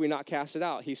 why could we not cast it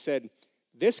out? He said,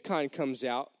 this kind comes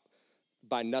out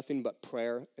by nothing but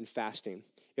prayer and fasting.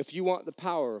 If you want the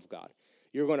power of God,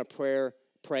 you're going to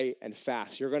pray and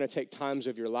fast. You're going to take times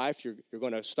of your life. You're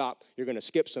going to stop. You're going to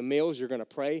skip some meals. You're going to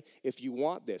pray if you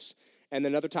want this. And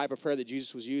another type of prayer that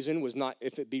Jesus was using was not,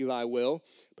 if it be thy will,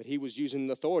 but he was using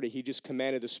the authority. He just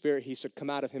commanded the spirit. He said, come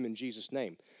out of him in Jesus'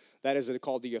 name. That is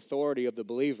called the authority of the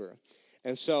believer.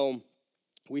 And so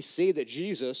we see that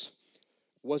Jesus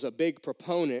was a big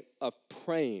proponent of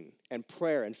praying and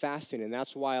prayer and fasting, and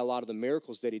that's why a lot of the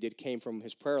miracles that he did came from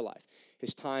his prayer life,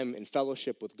 his time in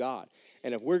fellowship with God.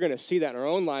 And if we're going to see that in our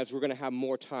own lives, we're going to have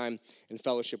more time in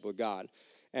fellowship with God.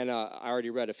 And I already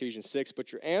read Ephesians 6,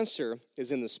 but your answer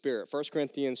is in the Spirit. 1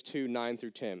 Corinthians 2, 9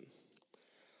 through 10.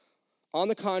 On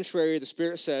the contrary, the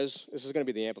Spirit says, this is going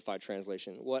to be the Amplified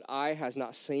translation, what eye has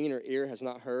not seen or ear has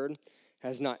not heard,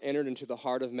 has not entered into the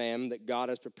heart of man, that God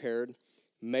has prepared,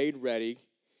 made ready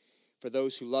for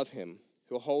those who love him,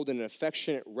 who hold in an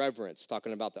affectionate reverence,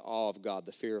 talking about the awe of God,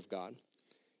 the fear of God,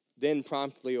 then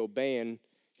promptly obeying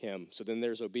him. So then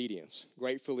there's obedience,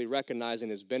 gratefully recognizing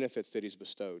his benefits that he's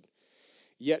bestowed.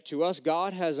 Yet to us,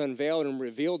 God has unveiled and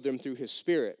revealed them through his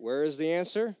Spirit. Where is the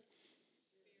answer?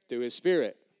 Through his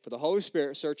Spirit. For the Holy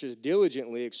Spirit searches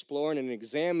diligently, exploring and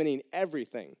examining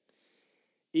everything,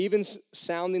 even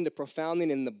sounding the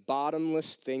profounding and the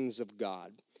bottomless things of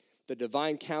God, the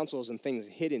divine counsels and things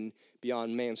hidden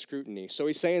beyond man's scrutiny. So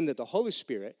he's saying that the Holy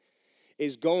Spirit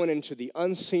is going into the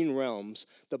unseen realms,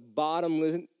 the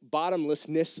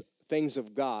bottomlessness things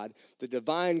of God, the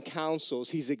divine counsels.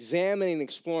 He's examining and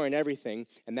exploring everything,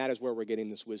 and that is where we're getting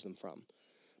this wisdom from.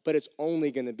 But it's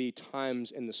only going to be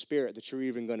times in the Spirit that you're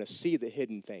even going to see the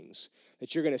hidden things,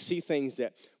 that you're going to see things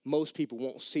that most people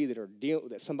won't see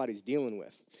that somebody's dealing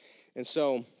with. And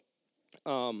so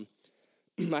I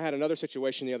had another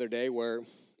situation the other day where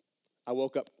I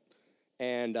woke up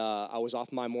and I was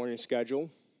off my morning schedule,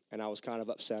 and I was kind of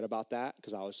upset about that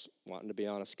because I was wanting to be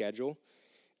on a schedule.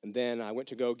 And then I went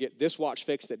to go get this watch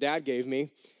fixed that Dad gave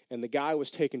me, and the guy was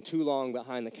taking too long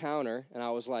behind the counter, and I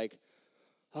was like,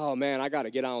 oh, man, I got to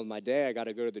get on with my day. I got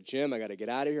to go to the gym. I got to get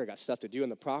out of here. I got stuff to do on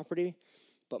the property.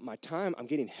 But my time, I'm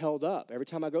getting held up. Every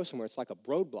time I go somewhere, it's like a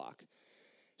roadblock.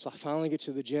 So I finally get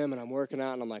to the gym, and I'm working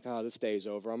out, and I'm like, oh, this day's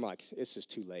over. I'm like, it's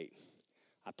just too late.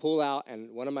 I pull out,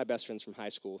 and one of my best friends from high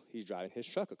school, he's driving his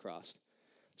truck across.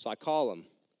 So I call him.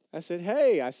 I said,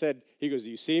 hey. He goes, do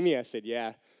you see me? I said,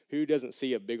 yeah. Who doesn't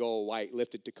see a big old white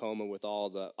lifted Tacoma with all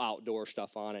the outdoor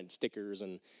stuff on it and stickers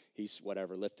and he's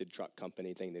whatever lifted truck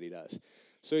company thing that he does.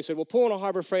 So he said, well, pull in a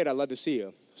Harbor Freight. I'd love to see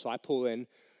you. So I pull in.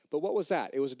 But what was that?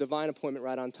 It was a divine appointment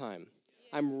right on time.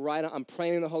 I'm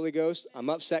praying in the Holy Ghost. I'm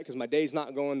upset because my day's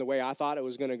not going the way I thought it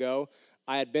was going to go.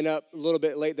 I had been up a little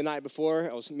bit late the night before.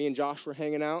 Me and Josh were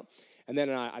hanging out. And then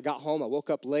I got home. I woke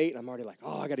up late, and I'm already like,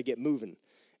 oh, I got to get moving.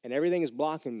 And everything is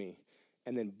blocking me.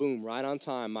 And then, boom, right on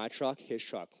time, my truck, his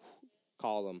truck,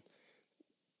 call him.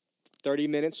 30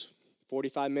 minutes,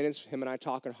 45 minutes, him and I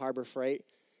talking Harbor Freight.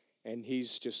 And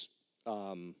he's just,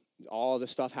 all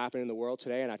this stuff happening in the world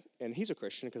today. And he's a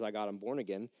Christian because I got him born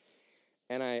again.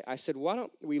 And I said, why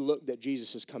don't we look that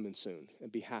Jesus is coming soon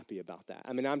and be happy about that?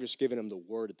 I mean, I'm just giving him the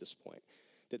word at this point,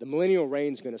 that the millennial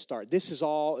reign is going to start. This is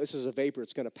a vapor.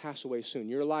 It's going to pass away soon.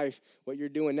 Your life, what you're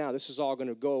doing now, this is all going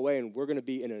to go away, and we're going to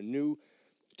be in a new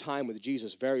time with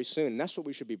Jesus very soon. And that's what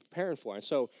we should be preparing for. And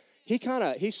so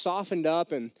he softened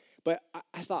up, but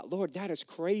I thought, Lord, that is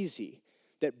crazy,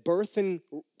 that birthing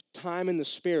time in the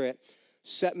Spirit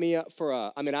set me up for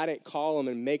I didn't call him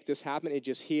and make this happen.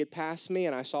 He had passed me,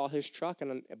 and I saw his truck,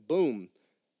 and boom,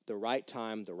 the right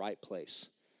time, the right place.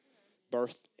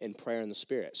 Birth in prayer in the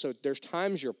Spirit. So there's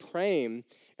times you're praying,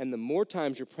 and the more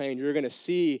times you're praying, you're going to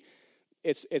see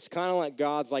it's kind of like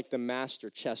God's like the master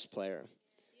chess player,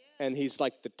 and he's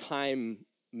like the time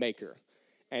maker.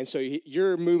 And so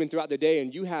you're moving throughout the day,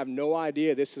 and you have no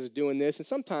idea this is doing this. And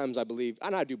sometimes I believe,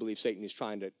 and I do believe Satan is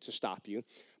trying to stop you.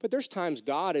 But there's times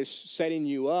God is setting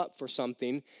you up for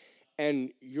something,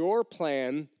 and your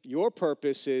plan, your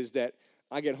purpose is that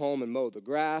I get home and mow the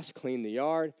grass, clean the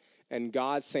yard, and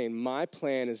God's saying, my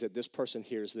plan is that this person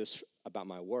hears this about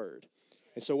my word.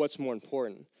 And so what's more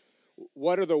important?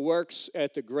 What are the works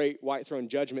at the great white throne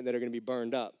judgment that are going to be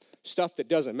burned up? Stuff that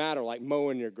doesn't matter, like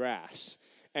mowing your grass.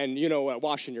 And,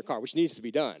 washing your car, which needs to be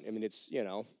done. I mean,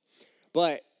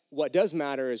 But what does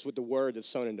matter is with the word that's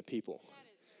sown into people.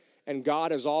 And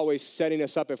God is always setting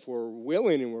us up if we're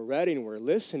willing and we're ready and we're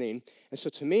listening. And so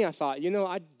to me, I thought,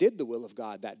 I did the will of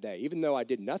God that day. Even though I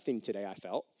did nothing today, I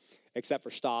felt, except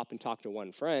for stop and talk to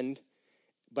one friend.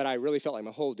 But I really felt like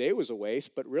my whole day was a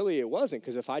waste. But really it wasn't,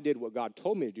 because if I did what God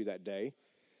told me to do that day,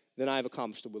 then I've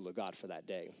accomplished the will of God for that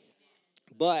day.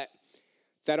 But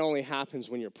that only happens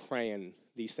when you're praying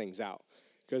these things out,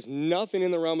 because nothing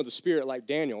in the realm of the spirit, like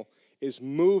Daniel, is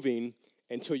moving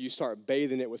until you start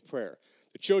bathing it with prayer.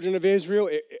 The children of Israel,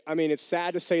 it's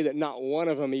sad to say that not one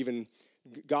of them even,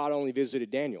 God only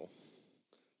visited Daniel.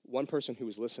 One person who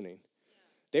was listening.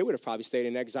 They would have probably stayed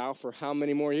in exile for how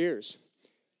many more years?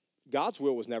 God's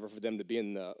will was never for them to be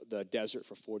in the desert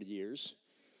for 40 years,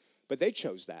 but they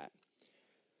chose that.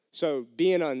 So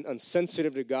being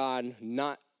unsensitive to God,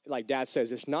 not, like Dad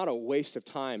says, it's not a waste of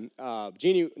time.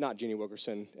 Jeannie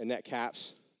Wilkerson, Annette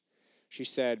Capps, she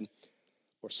said,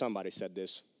 or somebody said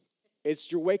this,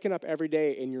 you're waking up every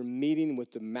day and you're meeting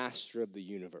with the master of the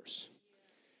universe.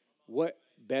 What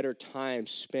better time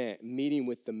spent meeting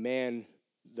with the man,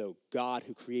 the God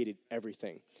who created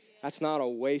everything? That's not a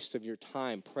waste of your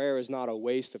time. Prayer is not a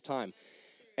waste of time.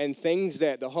 And things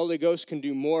that the Holy Ghost can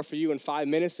do more for you in 5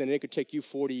 minutes than it could take you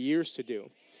 40 years to do.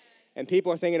 And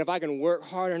people are thinking, if I can work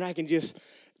harder and I can just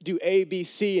do A, B,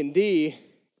 C, and D,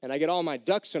 and I get all my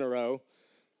ducks in a row,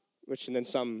 and then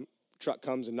some truck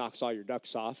comes and knocks all your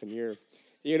ducks off, and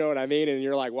you know what I mean? And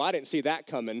you're like, well, I didn't see that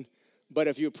coming. But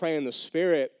if you pray in the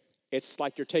Spirit, it's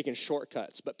like you're taking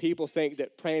shortcuts. But people think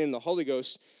that praying in the Holy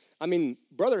Ghost,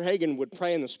 Brother Hagin would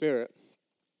pray in the Spirit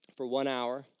for 1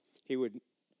 hour. He would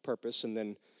purpose, and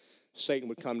then Satan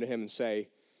would come to him and say,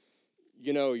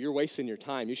 you're wasting your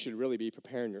time. You should really be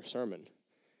preparing your sermon.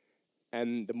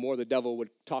 And the more the devil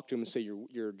would talk to him and say,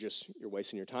 you're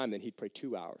wasting your time, then he'd pray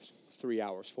 2 hours, 3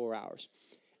 hours, 4 hours.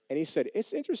 And he said,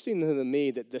 it's interesting to me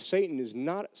that the Satan is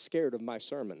not scared of my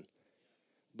sermon,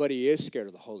 but he is scared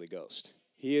of the Holy Ghost.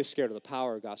 He is scared of the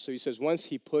power of God. So he says, once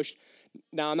he pushed,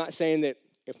 now I'm not saying that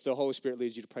if the Holy Spirit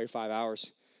leads you to pray 5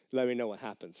 hours, let me know what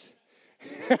happens.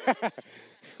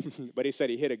 But he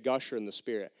said he hit a gusher in the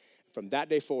Spirit. From that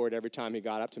day forward, every time he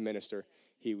got up to minister,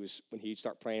 when he'd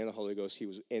start praying in the Holy Ghost, he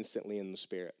was instantly in the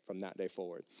Spirit from that day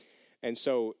forward. And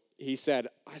so he said,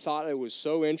 I thought it was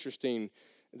so interesting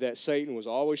that Satan was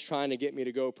always trying to get me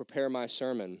to go prepare my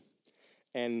sermon.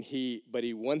 But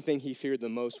one thing he feared the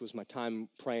most was my time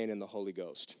praying in the Holy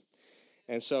Ghost.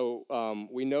 And so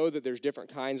we know that there's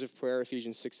different kinds of prayer.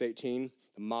 Ephesians 6:18,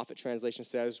 the Moffat translation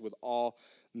says, with all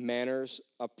manners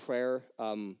of prayer,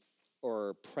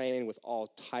 or praying with all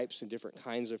types and different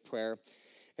kinds of prayer.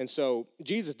 And so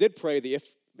Jesus did pray the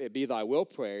if it be thy will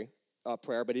prayer,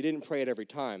 but he didn't pray it every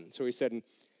time. So he said,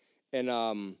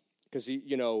 because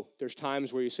there's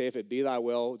times where you say, if it be thy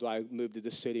will, do I move to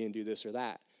this city and do this or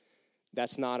that?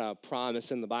 That's not a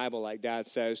promise in the Bible, like Dad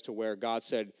says, to where God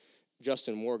said,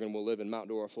 Justin Morgan will live in Mount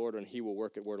Dora, Florida, and he will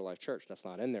work at Word of Life Church. That's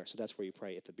not in there. So that's where you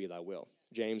pray, if it be thy will.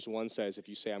 James 1 says, if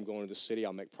you say, I'm going to the city,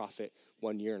 I'll make profit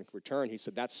 1 year in return. He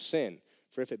said, that's sin.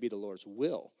 For if it be the Lord's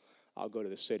will, I'll go to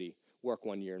the city, work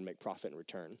 1 year, and make profit in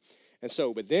return. And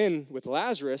so, but then with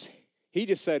Lazarus, he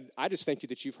just said, I just thank you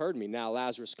that you've heard me. Now,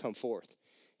 Lazarus, come forth.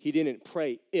 He didn't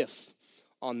pray if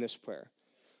on this prayer.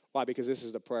 Why? Because this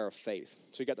is the prayer of faith.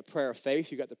 So you got the prayer of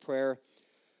faith. You got the prayer.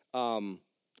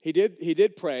 He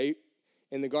did pray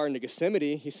in the Garden of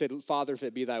Gethsemane. He said, Father, if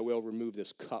it be thy will, remove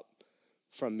this cup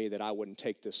from me, that I wouldn't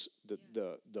take this,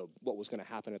 what was going to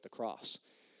happen at the cross.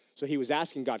 So he was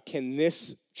asking God, can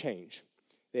this change?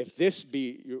 If this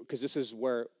be, because this is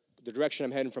where the direction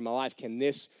I'm heading for my life, can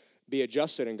this be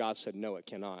adjusted? And God said, no, it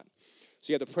cannot.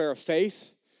 So you have the prayer of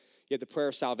faith. You have the prayer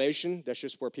of salvation. That's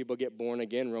just where people get born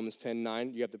again, Romans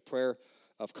 10:9. You have the prayer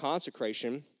of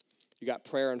consecration. You got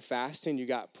prayer and fasting. You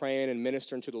got praying and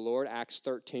ministering to the Lord. Acts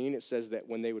 13, it says that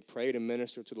when they would pray to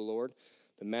minister to the Lord,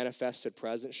 the manifested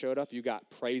presence showed up. You got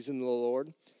praising the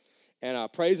Lord.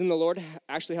 And praising the Lord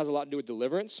actually has a lot to do with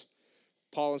deliverance.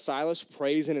 Paul and Silas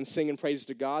praising and singing praises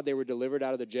to God. They were delivered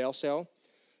out of the jail cell.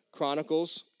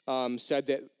 Chronicles said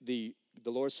that the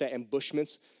Lord set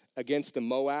ambushments against the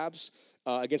Moabs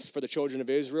for the children of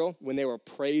Israel when they were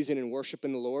praising and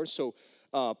worshiping the Lord. So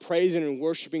praising and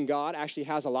worshiping God actually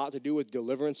has a lot to do with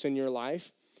deliverance in your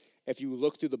life. If you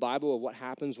look through the Bible of what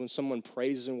happens when someone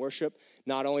praises and worship,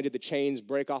 not only did the chains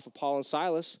break off of Paul and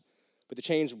Silas, but the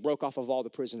chains broke off of all the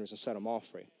prisoners and set them all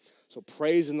free. So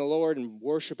praising the Lord and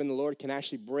worshiping the Lord can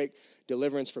actually break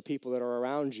deliverance for people that are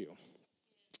around you.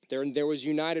 There was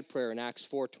united prayer in Acts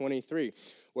 4:23,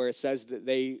 where it says that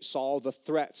they saw the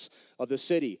threats of the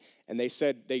city, and they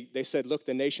said, look,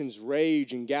 the nations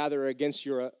rage and gather against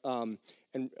your,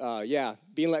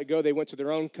 being let go, they went to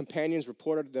their own companions,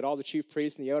 reported that all the chief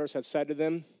priests and the elders had said to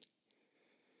them.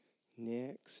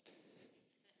 Next.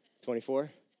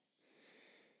 24.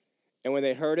 And when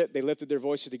they heard it, they lifted their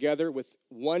voices together with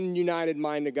one united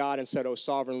mind to God and said, O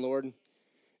sovereign Lord,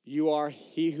 you are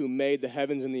he who made the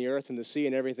heavens and the earth and the sea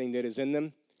and everything that is in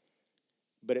them.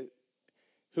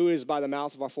 Who is by the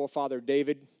mouth of our forefather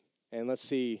David? And let's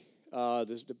see,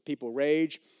 the people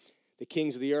rage. The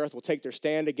kings of the earth will take their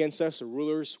stand against us. The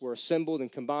rulers were assembled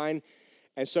and combined.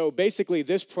 And so basically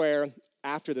this prayer,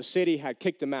 after the city had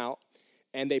kicked them out,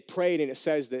 and they prayed, and it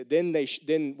says that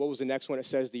then what was the next one? It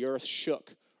says the earth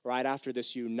shook right after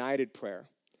this united prayer.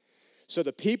 So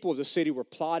the people of the city were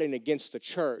plotting against the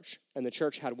church, and the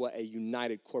church had what? A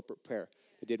united corporate prayer.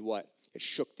 It did what? It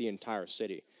shook the entire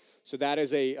city. So that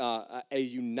is a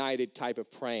united type of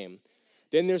praying.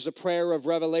 Then there's the prayer of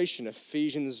revelation,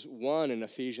 Ephesians 1 and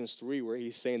Ephesians 3, where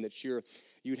he's saying that you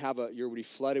would be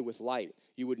flooded with light.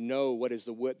 You would know what is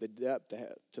the width, the depth,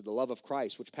 to the love of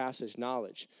Christ, which passes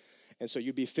knowledge. And so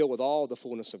you'd be filled with all the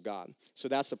fullness of God. So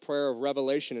that's the prayer of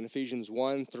revelation in Ephesians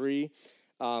 1, 3.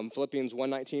 Philippians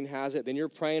 1:19 has it. Then you're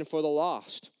praying for the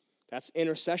lost. That's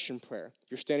intercession prayer.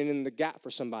 You're standing in the gap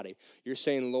for somebody. You're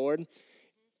saying, Lord,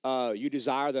 you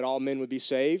desire that all men would be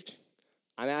saved.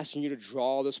 I'm asking you to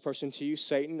draw this person to you,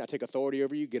 Satan. I take authority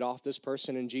over you. Get off this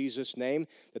person in Jesus' name,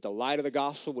 that the light of the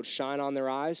gospel would shine on their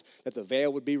eyes, that the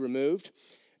veil would be removed.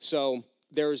 So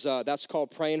that's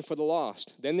called praying for the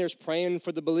lost. Then there's praying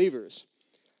for the believers,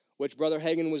 which Brother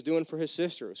Hagin was doing for his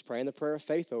sisters, praying the prayer of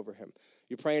faith over him.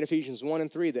 You pray in Ephesians 1 and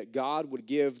 3 that God would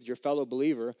give your fellow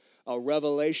believer a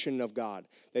revelation of God,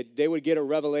 that they would get a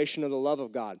revelation of the love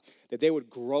of God, that they would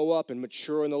grow up and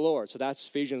mature in the Lord. So that's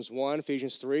Ephesians 1,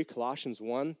 Ephesians 3, Colossians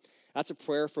 1. That's a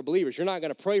prayer for believers. You're not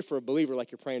going to pray for a believer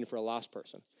like you're praying for a lost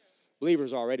person.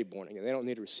 Believers are already born again. They don't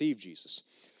need to receive Jesus.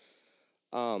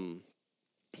 Then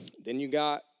you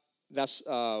have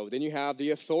the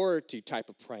authority type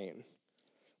of praying,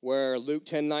 where Luke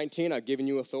 10:19, I've given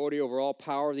you authority over all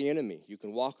power of the enemy. You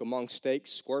can walk among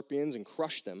snakes, scorpions, and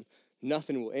crush them.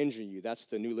 Nothing will injure you. That's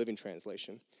the New Living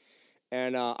Translation.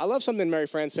 And I love something Mary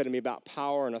Fran said to me about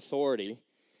power and authority,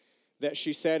 that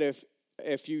she said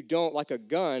if you don't, like a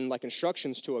gun, like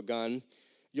instructions to a gun,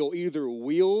 you'll either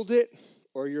wield it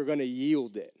or you're going to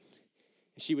yield it.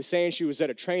 She was saying she was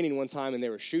at a training one time and they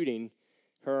were shooting,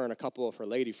 her and a couple of her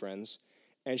lady friends,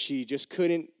 and she just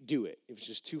couldn't do it. It was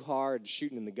just too hard,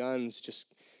 shooting in the guns, just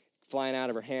flying out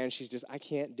of her hand. She's just, I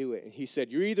can't do it. And he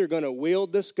said, you're either going to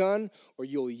wield this gun or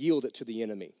you'll yield it to the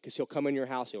enemy, because he'll come in your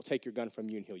house, he'll take your gun from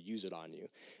you, and he'll use it on you.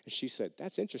 And she said,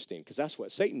 that's interesting, because that's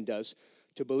what Satan does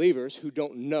to believers who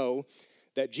don't know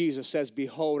that Jesus says,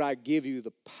 behold, I give you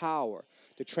the power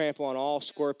to trample on all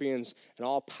scorpions and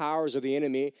all powers of the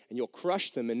enemy, and you'll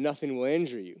crush them and nothing will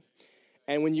injure you.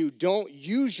 And when you don't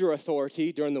use your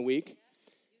authority during the week,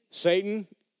 Satan,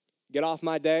 get off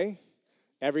my day.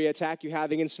 Every attack you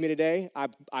have against me today,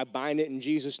 I bind it in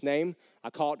Jesus' name. I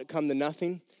call it to come to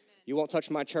nothing. You won't touch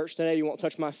my church today. You won't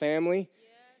touch my family.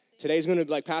 Today's going to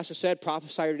be, like Pastor said,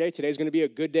 prophesy today. Today's going to be a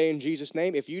good day in Jesus'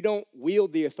 name. If you don't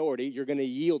wield the authority, you're going to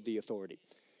yield the authority,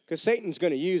 because Satan's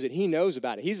going to use it. He knows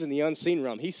about it. He's in the unseen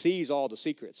realm. He sees all the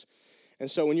secrets. And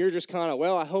so when you're just kind of,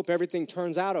 well, I hope everything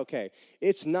turns out okay,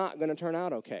 it's not going to turn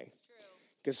out okay.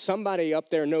 Because somebody up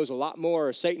there knows a lot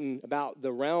more, Satan, about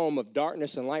the realm of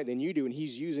darkness and light than you do, and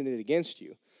he's using it against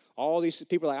you. All these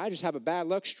people are like, I just have a bad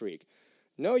luck streak.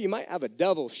 No, you might have a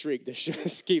devil streak that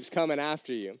just keeps coming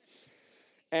after you.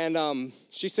 And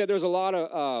she said there's a lot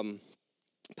of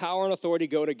power and authority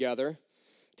go together.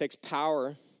 It takes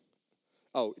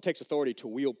authority to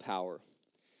wield power,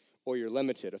 or you're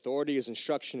limited. Authority is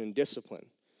instruction and discipline.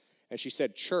 And she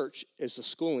said church is the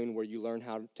schooling where you learn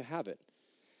how to have it.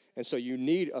 And so you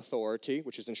need authority,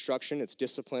 which is instruction, it's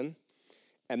discipline.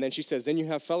 And then she says, then you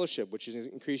have fellowship, which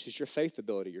increases your faith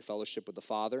ability, your fellowship with the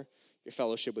Father, your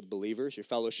fellowship with believers, your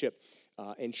fellowship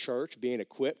in church, being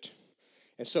equipped.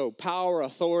 And so power,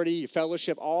 authority,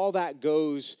 fellowship, all that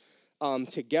goes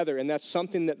together. And that's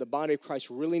something that the body of Christ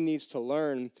really needs to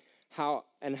learn how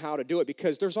to do it,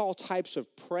 because there's all types of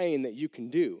praying that you can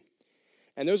do.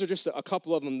 And those are just a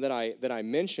couple of them that I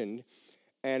mentioned.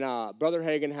 And Brother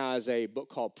Hagin has a book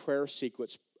called Prayer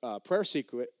Secrets,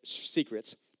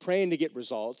 Praying to Get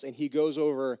Results, and he goes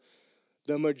over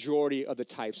the majority of the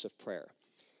types of prayer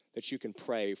that you can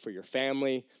pray for your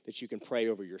family, that you can pray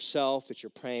over yourself, that you're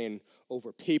praying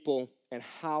over people, and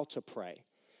how to pray.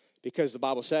 Because the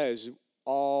Bible says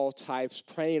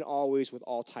praying always with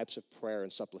all types of prayer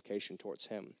and supplication towards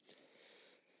him.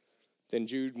 Then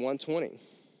Jude 1:20,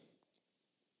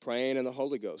 praying in the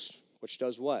Holy Ghost, which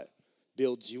does what?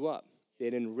 Builds you up.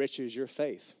 It enriches your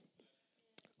faith.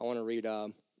 I want to read,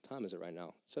 what time is it right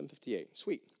now? 7:58.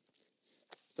 Sweet.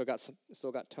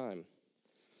 Still got time.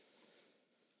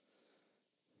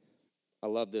 I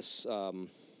love this,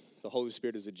 The Holy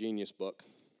Spirit is a Genius book.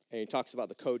 And he talks about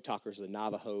the code talkers, the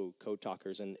Navajo code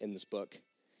talkers in this book.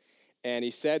 And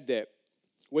he said that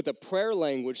with a prayer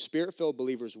language, spirit-filled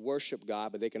believers worship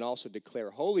God, but they can also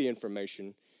declare holy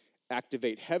information,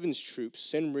 activate heaven's troops,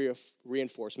 send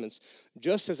reinforcements,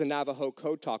 just as the Navajo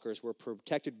code talkers were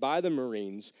protected by the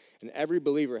Marines, and every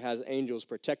believer has angels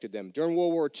protected them. During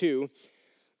World War II,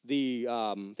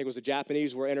 I think it was the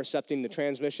Japanese were intercepting the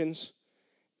transmissions,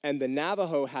 and the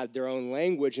Navajo had their own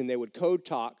language, and they would code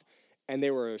talk, and they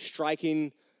were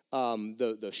striking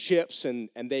the ships, and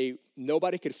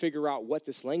nobody could figure out what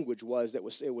this language was.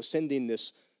 It was sending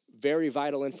this very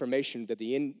vital information that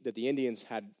the Indians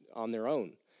had on their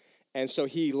own. And so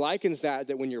he likens that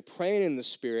when you're praying in the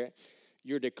Spirit,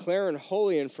 you're declaring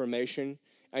holy information,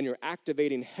 and you're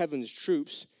activating heaven's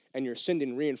troops, and you're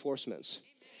sending reinforcements.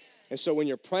 And so when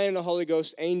you're praying in the Holy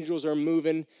Ghost, angels are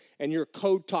moving, and you're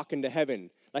code talking to heaven.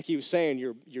 Like he was saying,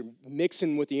 you're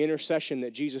mixing with the intercession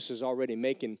that Jesus is already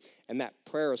making, and that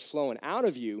prayer is flowing out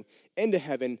of you into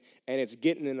heaven, and it's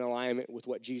getting in alignment with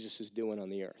what Jesus is doing on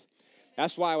the earth.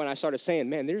 That's why when I started saying,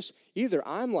 man, there's either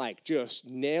I'm like just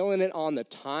nailing it on the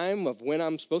time of when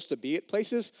I'm supposed to be at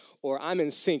places, or I'm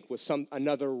in sync with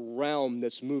another realm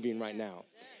that's moving right now.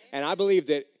 And I believe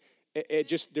that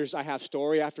I have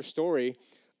story after story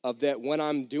of that when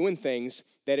I'm doing things,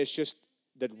 that it's just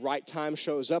the right time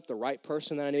shows up, the right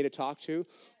person that I need to talk to,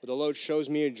 or the Lord shows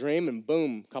me a dream, and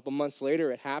boom, a couple months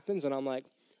later it happens, and I'm like,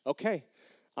 okay,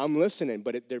 I'm listening,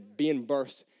 but they're being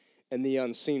birthed in the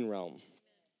unseen realm.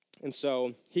 And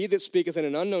so, he that speaketh in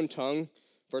an unknown tongue,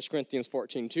 1 Corinthians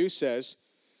 14:2 says,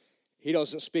 he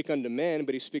doesn't speak unto men,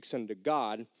 but he speaks unto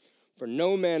God, for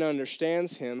no man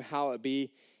understands him, how it be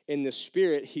in the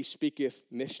Spirit he speaketh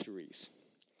mysteries.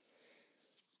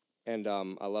 And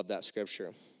I love that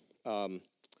scripture.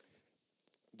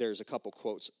 There's a couple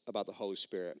quotes about the Holy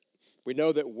Spirit. We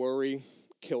know that worry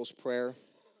kills prayer,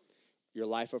 your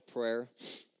life of prayer.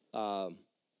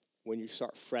 When you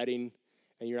start fretting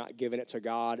and you're not giving it to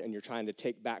God and you're trying to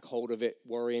take back hold of it,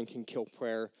 worrying can kill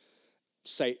prayer.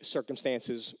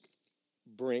 Circumstances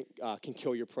can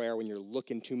kill your prayer when you're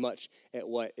looking too much at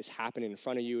what is happening in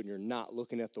front of you and you're not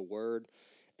looking at the Word.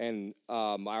 And I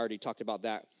already talked about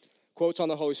that. Quotes on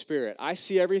the Holy Spirit. I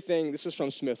see everything, this is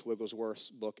from Smith Wigglesworth's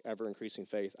book, Ever Increasing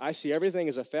Faith. I see everything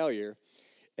as a failure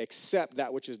except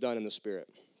that which is done in the Spirit.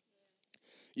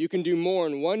 You can do more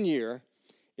in 1 year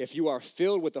if you are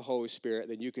filled with the Holy Spirit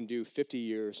than you can do 50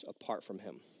 years apart from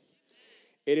Him.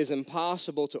 It is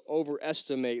impossible to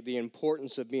overestimate the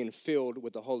importance of being filled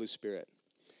with the Holy Spirit.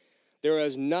 There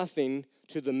is nothing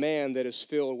to the man that is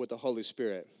filled with the Holy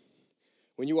Spirit.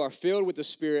 When you are filled with the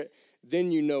Spirit,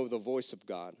 then you know the voice of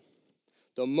God.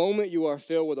 The moment you are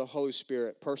filled with the Holy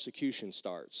Spirit, persecution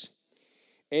starts.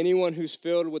 Anyone who's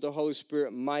filled with the Holy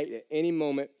Spirit might at any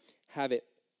moment have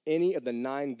any of the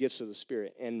 9 gifts of the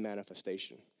Spirit in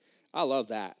manifestation. I love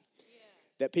that. Yeah.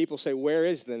 That people say, where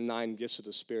is the 9 gifts of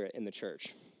the Spirit in the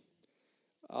church?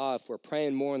 If we're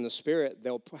praying more in the Spirit,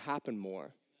 they'll happen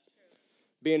more.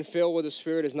 Being filled with the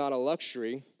Spirit is not a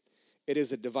luxury. It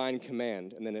is a divine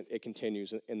command. And then it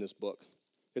continues in this book.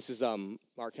 This is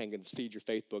Mark Hagin's Feed Your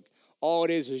Faith book. All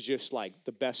it is just like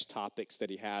the best topics that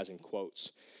he has in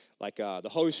quotes. Like the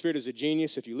Holy Spirit is a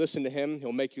genius. If you listen to him,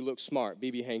 he'll make you look smart.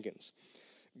 B.B. Hankins.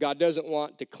 God doesn't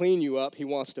want to clean you up. He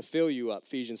wants to fill you up.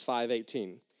 Ephesians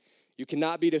 5:18. You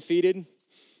cannot be defeated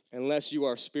unless you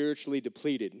are spiritually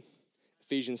depleted.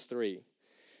 Ephesians 3.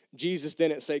 Jesus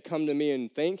didn't say, come to me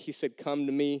and think. He said, come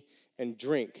to me and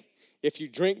drink. If you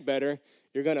drink better,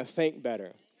 you're going to think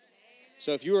better.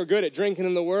 So if you are good at drinking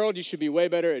in the world, you should be way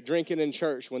better at drinking in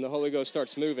church when the Holy Ghost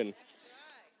starts moving.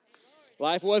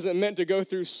 Life wasn't meant to go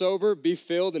through sober. Be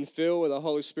filled and filled with the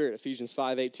Holy Spirit. Ephesians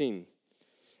 5:18.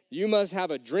 You must have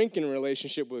a drinking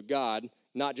relationship with God,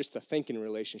 not just a thinking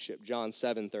relationship. John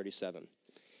 7:37.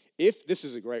 This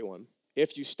is a great one.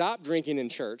 If you stop drinking in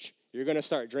church, you're going to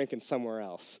start drinking somewhere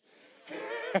else.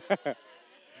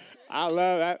 I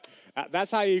love that.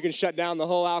 That's how you can shut down the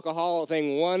whole alcohol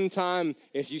thing one time.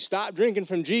 If you stop drinking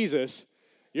from Jesus,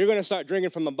 you're going to start drinking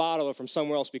from a bottle or from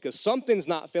somewhere else because something's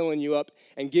not filling you up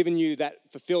and giving you that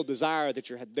fulfilled desire that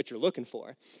you're looking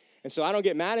for. And so I don't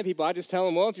get mad at people. I just tell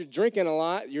them, well, if you're drinking a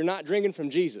lot, you're not drinking from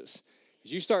Jesus.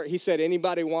 He said,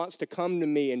 anybody wants to come to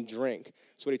me and drink.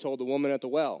 That's what he told the woman at the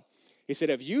well. He said,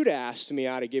 if you'd asked me,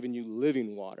 I'd have given you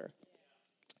living water.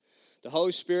 The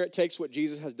Holy Spirit takes what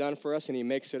Jesus has done for us and he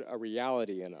makes it a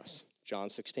reality in us.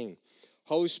 John 16.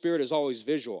 Holy Spirit is always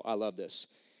visual. I love this.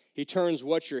 He turns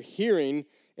what you're hearing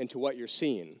into what you're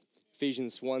seeing.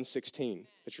 Ephesians 1:16.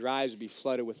 That your eyes would be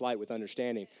flooded with light, with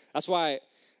understanding. That's why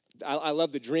I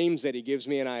love the dreams that he gives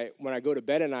me. And when I go to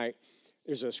bed at night,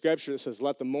 there's a scripture that says,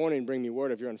 let the morning bring me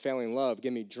word of your unfailing love.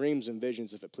 Give me dreams and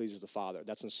visions if it pleases the Father.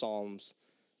 That's in Psalms.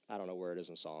 I don't know where it is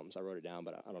in Psalms. I wrote it down,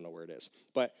 but I don't know where it is.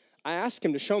 But I ask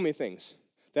him to show me things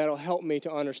that'll help me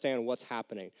to understand what's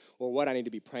happening or what I need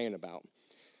to be praying about.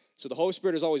 So the Holy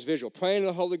Spirit is always visual. Praying in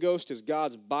the Holy Ghost is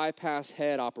God's bypass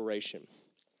head operation.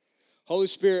 Holy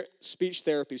Spirit speech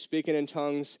therapy, speaking in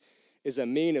tongues, is a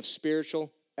mean of spiritual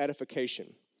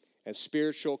edification and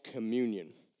spiritual communion.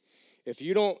 If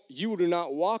you do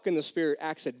not walk in the Spirit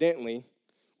accidentally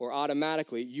or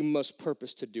automatically, you must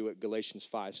purpose to do it, Galatians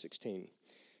 5:16.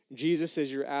 Jesus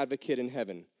is your advocate in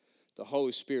heaven. The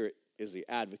Holy Spirit is the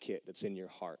advocate that's in your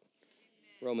heart.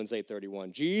 Amen. Romans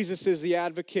 8:31. Jesus is the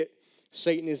advocate.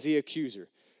 Satan is the accuser.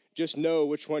 Just know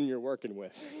which one you're working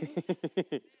with.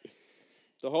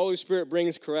 The Holy Spirit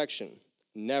brings correction,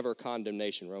 never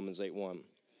condemnation, Romans 8:1.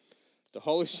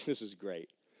 This is great.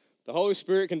 The Holy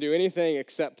Spirit can do anything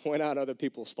except point out other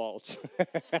people's faults.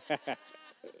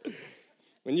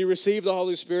 When you receive the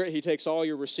Holy Spirit, he takes all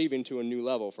you're receiving to a new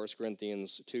level, 1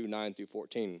 Corinthians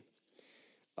 2:9-14.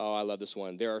 Oh, I love this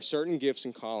one. There are certain gifts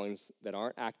and callings that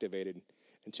aren't activated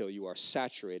until you are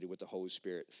saturated with the Holy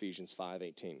Spirit, Ephesians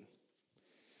 5:18.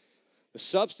 The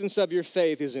substance of your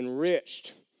faith is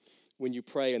enriched when you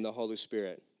pray in the Holy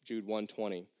Spirit, Jude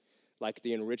 1:20. Like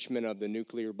the enrichment of the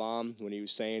nuclear bomb, when he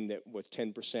was saying that with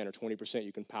 10% or 20%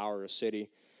 you can power a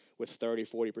city. With 30,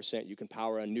 40%, you can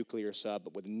power a nuclear sub.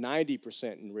 But with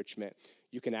 90% enrichment,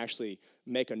 you can actually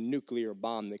make a nuclear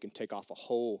bomb that can take off a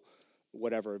whole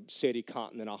whatever city,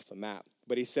 continent off the map.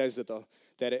 But he says that the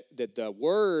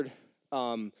word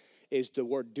is the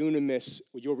word dunamis.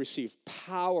 You'll receive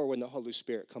power when the Holy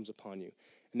Spirit comes upon you.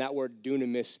 And that word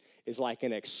dunamis is like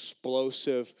an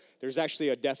explosive. There's actually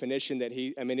a definition that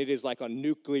it is like a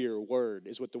nuclear word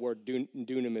is what the word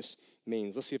dunamis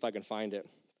means. Let's see if I can find it.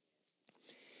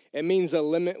 It means a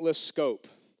limitless scope,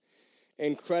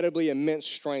 incredibly immense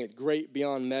strength, great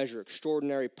beyond measure,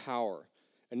 extraordinary power,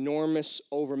 enormous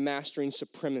overmastering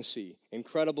supremacy,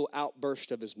 incredible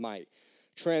outburst of his might,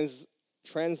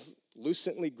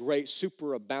 translucently great,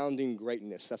 superabounding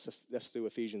greatness. That's through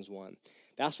Ephesians 1.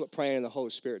 That's what praying in the Holy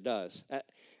Spirit does.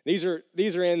 These are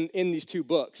in these two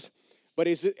books, but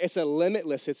it's a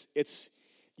limitless. It's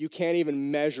you can't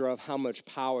even measure of how much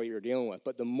power you're dealing with.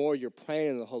 But the more you're praying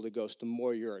in the Holy Ghost, the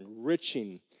more you're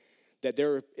enriching. That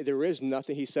there is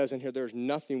nothing, he says in here, there's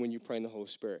nothing when you pray in the Holy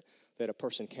Spirit that a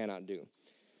person cannot do.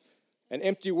 An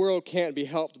empty world can't be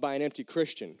helped by an empty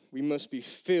Christian. We must be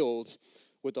filled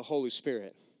with the Holy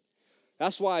Spirit.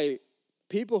 That's why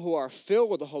people who are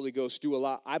filled with the Holy Ghost do a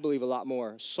lot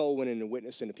more soul winning and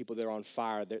witnessing to people that are on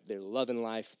fire. They're loving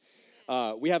life.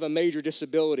 We have a major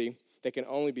disability that can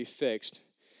only be fixed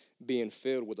being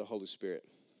filled with the Holy Spirit.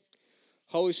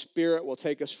 Holy Spirit will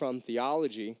take us from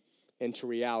theology into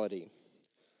reality.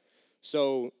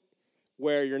 So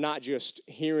where you're not just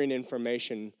hearing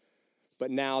information,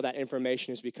 but now that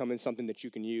information is becoming something that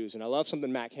you can use. And I love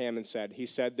something Matt Hammond said. He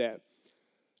said that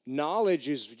knowledge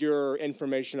is your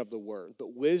information of the word,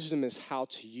 but wisdom is how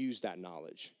to use that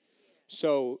knowledge.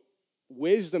 So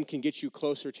wisdom can get you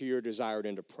closer to your desired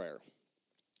end of prayer.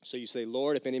 So you say,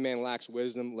 Lord, if any man lacks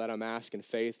wisdom, let him ask in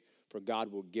faith, for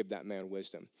God will give that man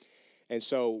wisdom. And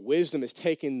so wisdom is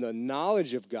taking the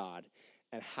knowledge of God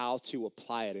and how to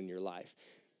apply it in your life.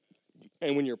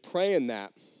 And when you're praying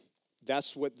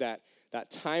that's what that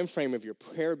time frame of your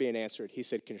prayer being answered, he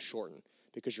said, can shorten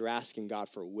because you're asking God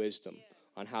for wisdom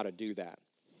on how to do that.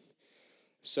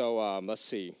 So let's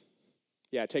see.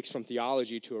 Yeah, it takes from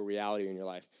theology to a reality in your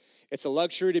life. It's a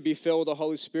luxury to be filled with the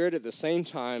Holy Spirit. At the same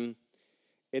time,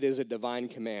 it is a divine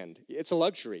command. It's a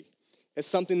luxury. It's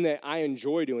something that I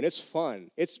enjoy doing. It's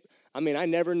fun. I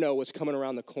never know what's coming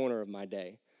around the corner of my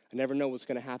day. I never know what's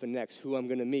going to happen next, who I'm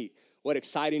going to meet, what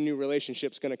exciting new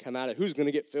relationship's going to come out of, who's going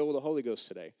to get filled with the Holy Ghost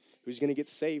today, who's going to get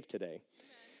saved today. Amen.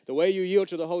 The way you yield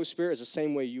to the Holy Spirit is the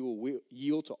same way you will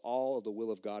yield to all of the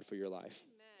will of God for your life.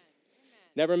 Amen.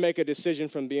 Never make a decision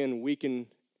from being weakened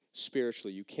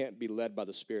spiritually. You can't be led by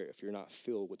the Spirit if you're not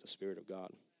filled with the Spirit of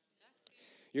God.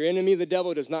 Your enemy, the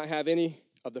devil, does not have any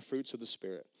of the fruits of the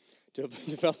Spirit. To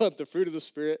develop the fruit of the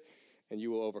Spirit, and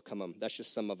you will overcome them. That's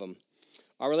just some of them.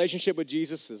 Our relationship with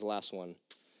Jesus is the last one.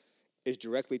 Is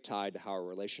directly tied to how our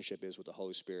relationship is with the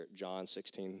Holy Spirit. John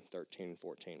 16, 13,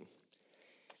 14.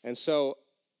 And so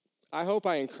I hope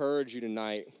I encourage you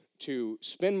tonight to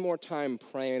spend more time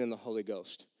praying in the Holy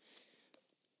Ghost.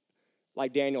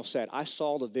 Like Daniel said, I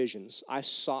saw the visions. I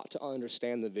sought to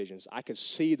understand the visions. I could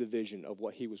see the vision of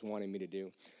what he was wanting me to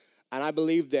do. And I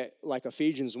believe that like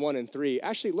Ephesians 1 and 3,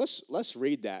 actually, let's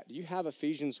read that. Do you have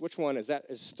Ephesians? Which one is that?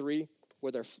 Is 3,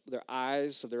 where their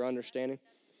eyes of their understanding?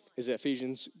 Is it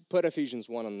Ephesians? Put Ephesians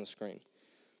 1 on the screen.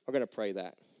 We're going to pray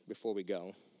that before we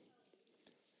go.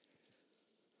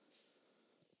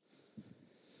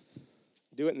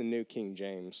 Do it in the New King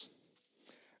James.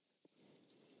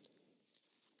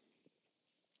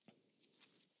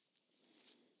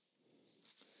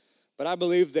 But I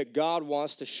believe that God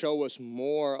wants to show us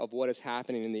more of what is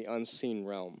happening in the unseen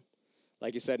realm.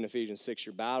 Like he said in Ephesians 6,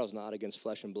 your battle is not against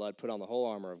flesh and blood. Put on the whole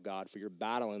armor of God, for you're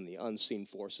battling the unseen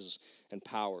forces and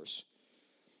powers.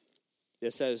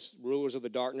 It says, rulers of the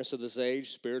darkness of this age,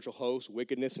 spiritual hosts,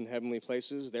 wickedness in heavenly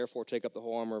places, therefore take up the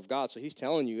whole armor of God. So he's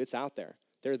telling you it's out there.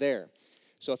 They're there.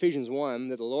 So Ephesians 1,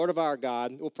 that the Lord of our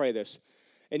God, we'll pray this,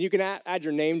 and you can add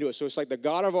your name to it. So it's like the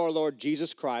God of our Lord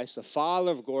Jesus Christ, the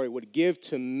Father of glory, would give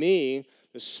to me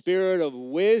the spirit of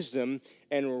wisdom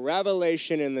and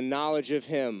revelation in the knowledge of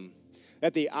him,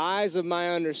 that the eyes of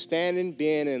my understanding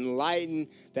being enlightened,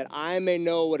 that I may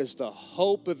know what is the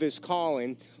hope of his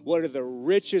calling, what are the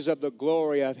riches of the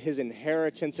glory of his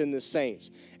inheritance in the saints,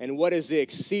 and what is the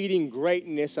exceeding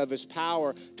greatness of his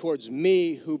power towards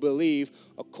me who believe,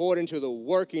 according to the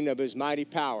working of his mighty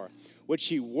power, which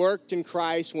he worked in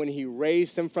Christ when he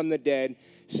raised him from the dead,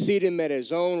 seated him at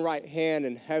his own right hand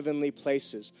in heavenly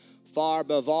places, far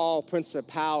above all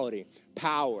principality,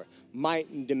 power, might,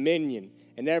 and dominion,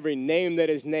 and every name that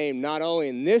is named, not only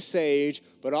in this age,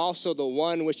 but also the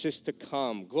one which is to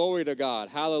come. Glory to God.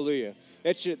 Hallelujah.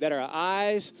 That our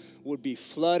eyes would be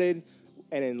flooded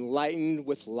and enlightened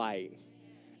with light.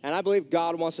 And I believe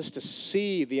God wants us to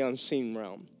see the unseen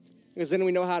realm. Because then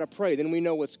we know how to pray. Then we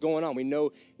know what's going on. We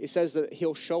know it says that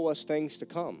he'll show us things to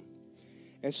come.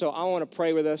 And so I want to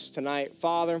pray with us tonight.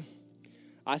 Father,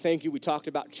 I thank you. We talked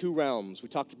about 2 realms. We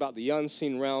talked about the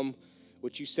unseen realm,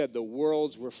 which you said the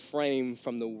worlds were framed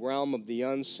from the realm of the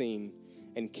unseen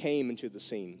and came into the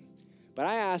seen. But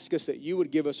I ask us that you would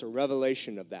give us a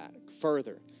revelation of that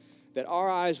further, that our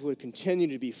eyes would continue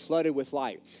to be flooded with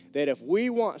light, that if we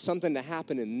want something to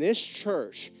happen in this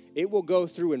church, it will go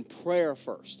through in prayer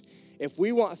first. If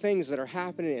we want things that are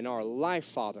happening in our life,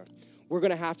 Father, we're going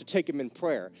to have to take them in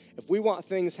prayer. If we want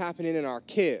things happening in our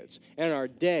kids and our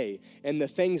day and the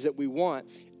things that we want,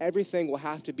 everything will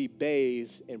have to be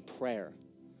bathed in prayer.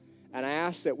 And I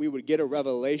ask that we would get a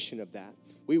revelation of that.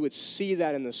 We would see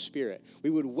that in the Spirit. We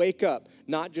would wake up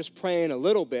not just praying a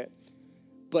little bit,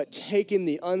 but taking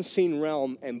the unseen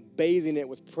realm and bathing it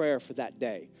with prayer for that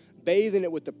day. Bathing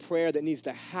it with the prayer that needs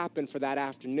to happen for that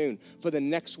afternoon, for the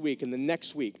next week and the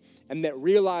next week. And that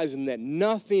realizing that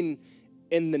nothing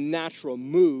in the natural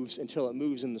moves until it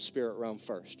moves in the spirit realm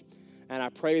first. And I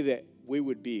pray that we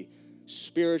would be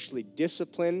spiritually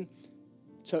disciplined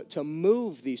to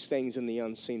move these things in the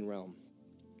unseen realm.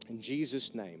 In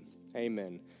Jesus' name,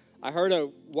 amen. I heard a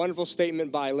wonderful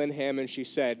statement by Lynn Hammond. She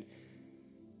said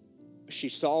she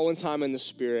saw one time in the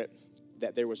spirit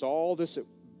that there was all this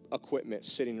equipment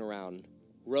sitting around,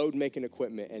 road-making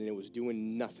equipment, and it was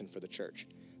doing nothing for the church.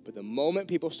 But the moment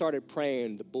people started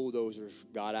praying, the bulldozers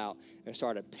got out and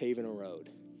started paving a road.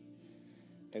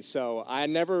 And so I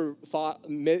never thought,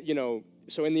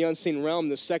 so in the unseen realm,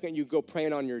 the second you go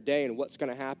praying on your day and what's going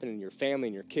to happen in your family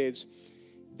and your kids,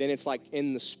 then it's like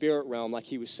in the spirit realm, like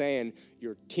he was saying,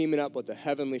 you're teaming up with the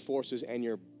heavenly forces and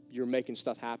you're making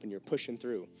stuff happen. You're pushing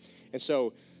through. And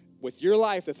so with your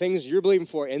life, the things you're believing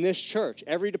for in this church,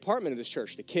 every department of this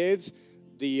church, the kids,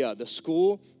 the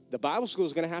school, the Bible school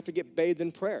is going to have to get bathed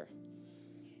in prayer.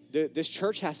 This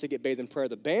church has to get bathed in prayer.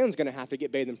 The band's going to have to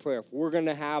get bathed in prayer if we're going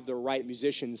to have the right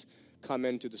musicians come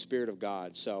into the Spirit of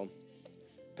God. So,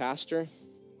 Pastor.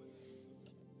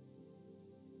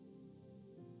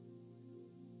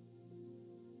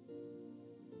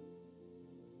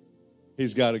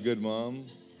 He's got a good mom.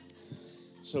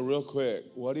 So real quick,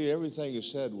 everything you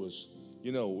said was,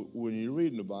 when you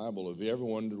read in the Bible, have you ever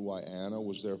wondered why Anna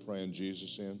was there praying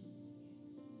Jesus in?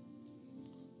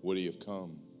 Would he have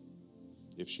come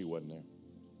if she wasn't there?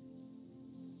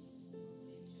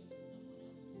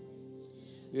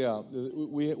 Yeah,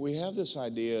 we have this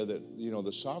idea that, you know,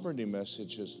 the sovereignty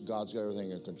message is God's got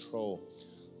everything in control.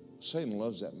 Satan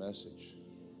loves that message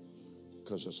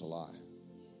because it's a lie.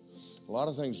 A lot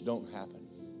of things don't happen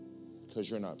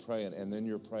because you're not praying, and then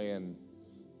you're praying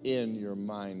in your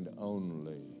mind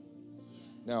only.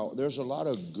 Now, there's a lot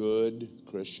of good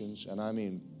Christians, and I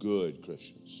mean good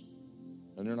Christians,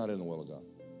 and they're not in the will of God.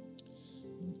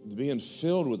 Being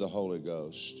filled with the Holy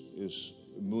Ghost is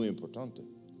muy importante.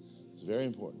 It's very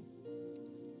important.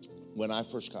 When I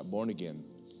first got born again,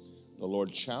 the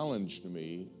Lord challenged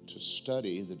me to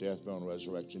study the death, burial, and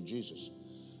resurrection of Jesus.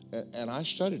 And I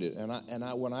studied it. And I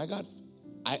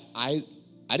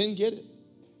didn't get it.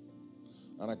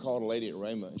 And I called a lady at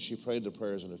Rhema, and she prayed the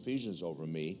prayers in Ephesians over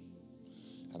me.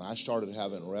 And I started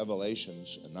having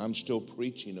revelations, and I'm still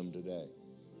preaching them today.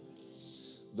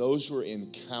 Those were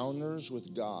encounters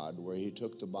with God where he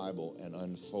took the Bible and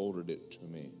unfolded it to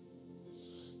me.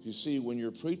 You see, when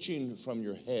you're preaching from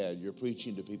your head, you're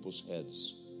preaching to people's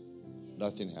heads.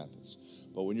 Nothing happens.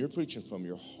 But when you're preaching from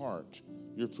your heart,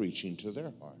 you're preaching to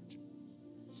their heart.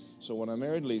 So when I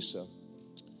married Lisa,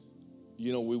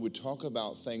 you know, we would talk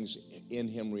about things in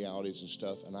him, realities and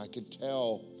stuff, and I could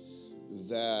tell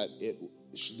that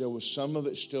there was some of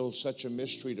it still such a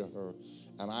mystery to her,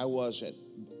 and I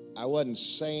wasn't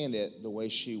saying it the way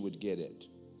she would get it.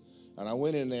 And I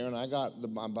went in there and I got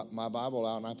my Bible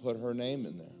out and I put her name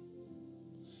in there.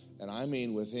 And I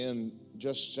mean, within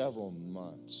just several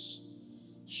months,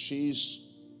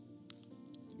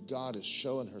 God is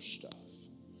showing her stuff.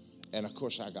 And of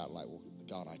course I got like, well,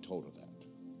 God, I told her that.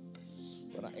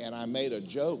 And I made a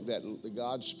joke that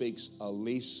God speaks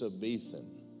Elizabethan.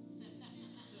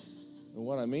 And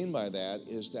what I mean by that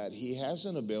is that he has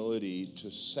an ability to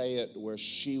say it where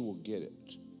she will get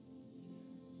it.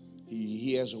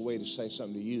 He has a way to say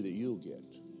something to you that you'll get.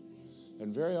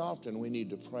 And very often we need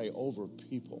to pray over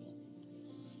people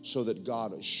so that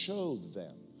God show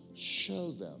them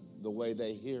the way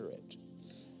they hear it.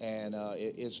 And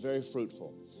it's very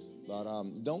fruitful. But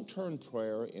don't turn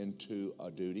prayer into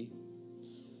a duty.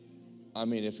 I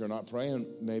mean, if you're not praying,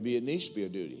 maybe it needs to be a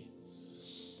duty.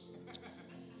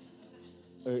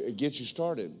 It gets you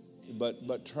started.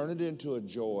 But turn it into a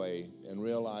joy and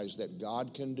realize that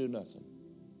God can do nothing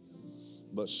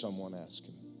but someone ask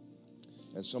him.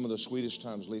 And some of the sweetest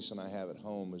times Lisa and I have at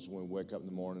home is when we wake up in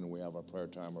the morning and we have our prayer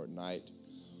time, or at night.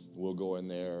 We'll go in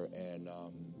there and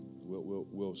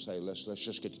we'll say, let's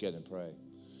just get together and pray.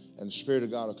 And the Spirit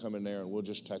of God will come in there and we'll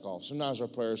just take off. Sometimes our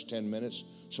prayer is 10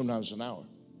 minutes, sometimes an hour.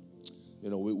 You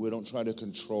know, we don't try to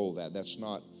control that. That's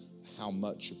not how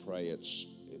much you pray.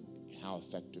 It's how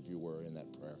effective you were in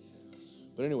that prayer.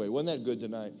 But anyway, wasn't that good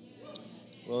tonight?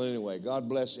 Well, anyway, God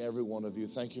bless every one of you.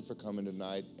 Thank you for coming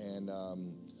tonight. And I have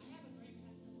a great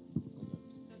testimony.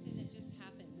 Something that just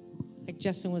happened. Like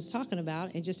Justin was talking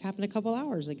about, it just happened a couple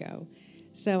hours ago.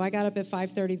 So I got up at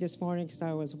 5:30 this morning because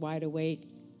I was wide awake.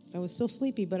 I was still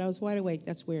sleepy, but I was wide awake.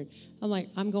 That's weird. I'm like,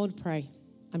 I'm going to pray.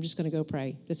 I'm just going to go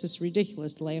pray. This is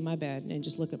ridiculous to lay in my bed and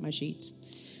just look at my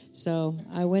sheets. So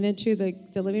I went into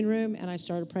the living room and I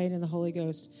started praying in the Holy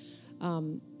Ghost.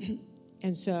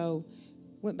 And so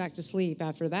went back to sleep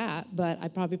after that, but I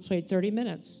probably prayed 30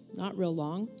 minutes, not real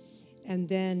long. And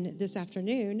then this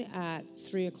afternoon at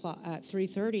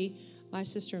 3:30, my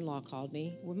sister-in-law called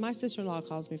me. When my sister-in-law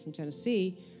calls me from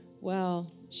Tennessee,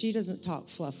 well, she doesn't talk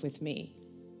fluff with me.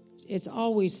 It's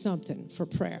always something for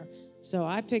prayer. So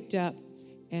I picked up,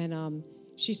 and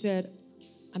she said,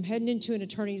 I'm heading into an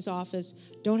attorney's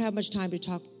office. Don't have much time to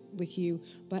talk with you,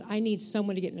 but I need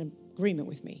someone to get in agreement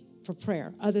with me for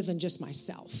prayer other than just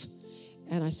myself.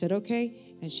 And I said, okay.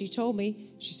 And she told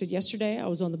me, she said, yesterday I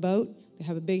was on the boat. They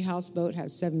have a big houseboat,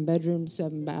 has 7 bedrooms,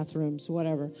 7 bathrooms,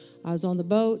 whatever. I was on the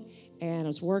boat, and I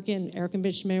was working. Air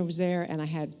conditioner was there, and I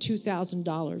had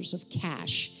 $2,000 of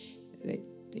cash.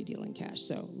 They deal in cash,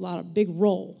 so a lot of big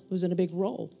roll. It was in a big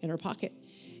roll in her pocket.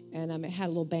 And it had a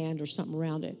little band or something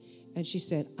around it. And she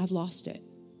said, I've lost it.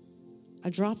 I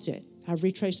dropped it. I've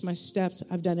retraced my steps.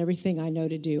 I've done everything I know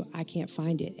to do. I can't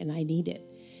find it, and I need it.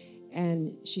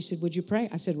 And she said, would you pray?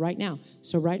 I said, right now.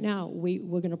 So right now,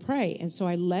 we're going to pray. And so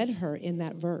I led her in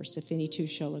that verse, if any two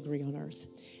shall agree on earth.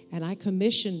 And I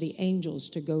commissioned the angels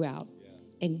to go out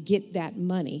and get that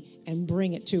money and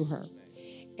bring it to her.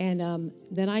 And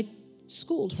then I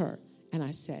schooled her. And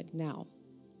I said, now,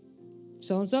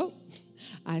 so-and-so,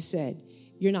 I said,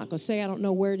 you're not going to say, I don't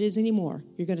know where it is anymore.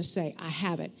 You're going to say, I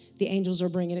have it. The angels are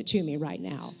bringing it to me right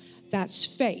now. That's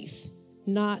faith.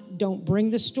 Not, don't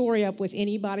bring the story up with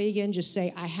anybody again. Just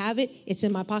say, I have it. It's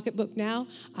in my pocketbook now.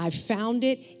 I found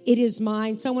it. It is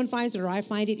mine. Someone finds it or I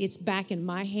find it. It's back in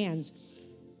my hands.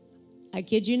 I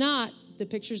kid you not. The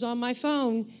picture's on my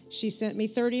phone. She sent me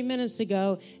 30 minutes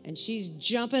ago, and she's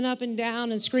jumping up and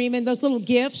down and screaming. Those little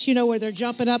gifs, where they're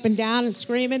jumping up and down and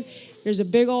screaming. There's a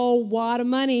big old wad of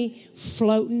money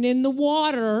floating in the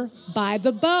water by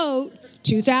the boat,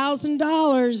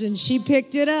 $2,000, and she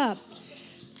picked it up.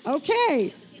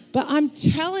 Okay, but I'm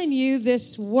telling you,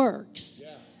 this works.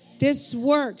 Yeah. This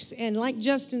works. And like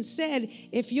Justin said,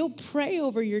 if you'll pray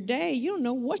over your day, you don't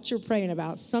know what you're praying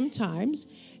about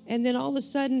sometimes. And then all of a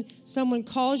sudden, someone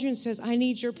calls you and says, I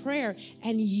need your prayer.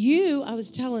 And I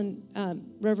was telling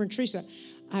Reverend Teresa,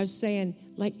 I was saying,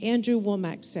 like Andrew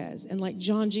Womack says, and like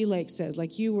John G. Lake says,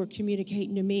 like you were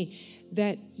communicating to me,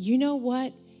 that you know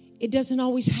what? It doesn't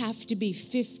always have to be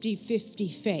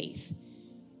 50-50 faith.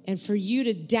 And for you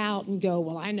to doubt and go,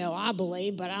 well, I know I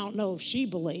believe, but I don't know if she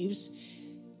believes.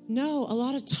 No, a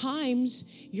lot of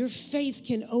times your faith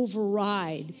can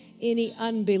override any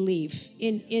unbelief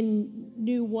in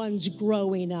new ones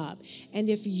growing up. And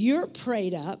if you're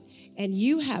prayed up and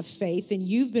you have faith and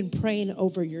you've been praying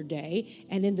over your day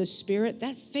and in the Spirit,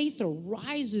 that faith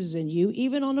arises in you,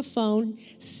 even on a phone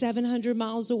 700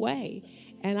 miles away.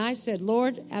 And I said,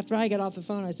 Lord, after I got off the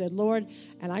phone, I said, Lord,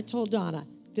 and I told Donna,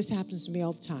 this happens to me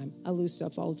all the time. I lose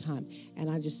stuff all the time. And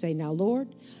I just say, now, Lord,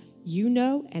 you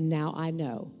know, and now I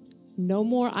know. No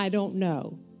more I don't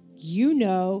know. You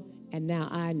know, and now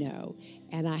I know.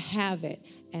 And I have it.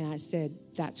 And I said,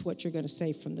 that's what you're going to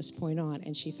say from this point on.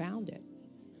 And she found it.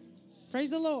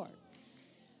 Praise the Lord.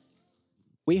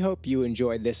 We hope you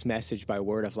enjoyed this message by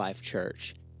Word of Life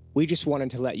Church. We just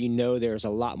wanted to let you know there's a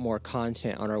lot more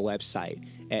content on our website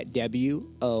at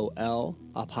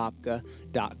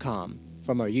wolapopka.com.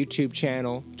 From our YouTube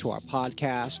channel, to our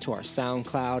podcast, to our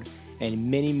SoundCloud, and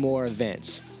many more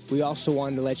events. We also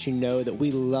wanted to let you know that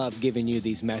we love giving you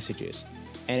these messages.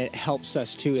 And it helps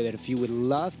us too, that if you would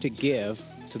love to give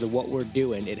to what we're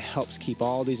doing, it helps keep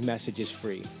all these messages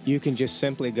free. You can just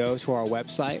simply go to our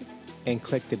website and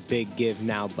click the big Give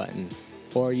Now button.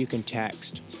 Or you can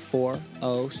text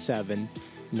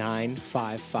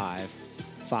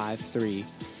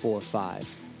 407-955-5345.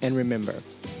 And remember,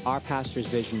 our pastor's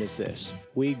vision is this: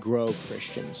 we grow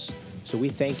Christians. So we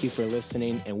thank you for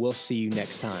listening, and we'll see you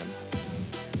next time.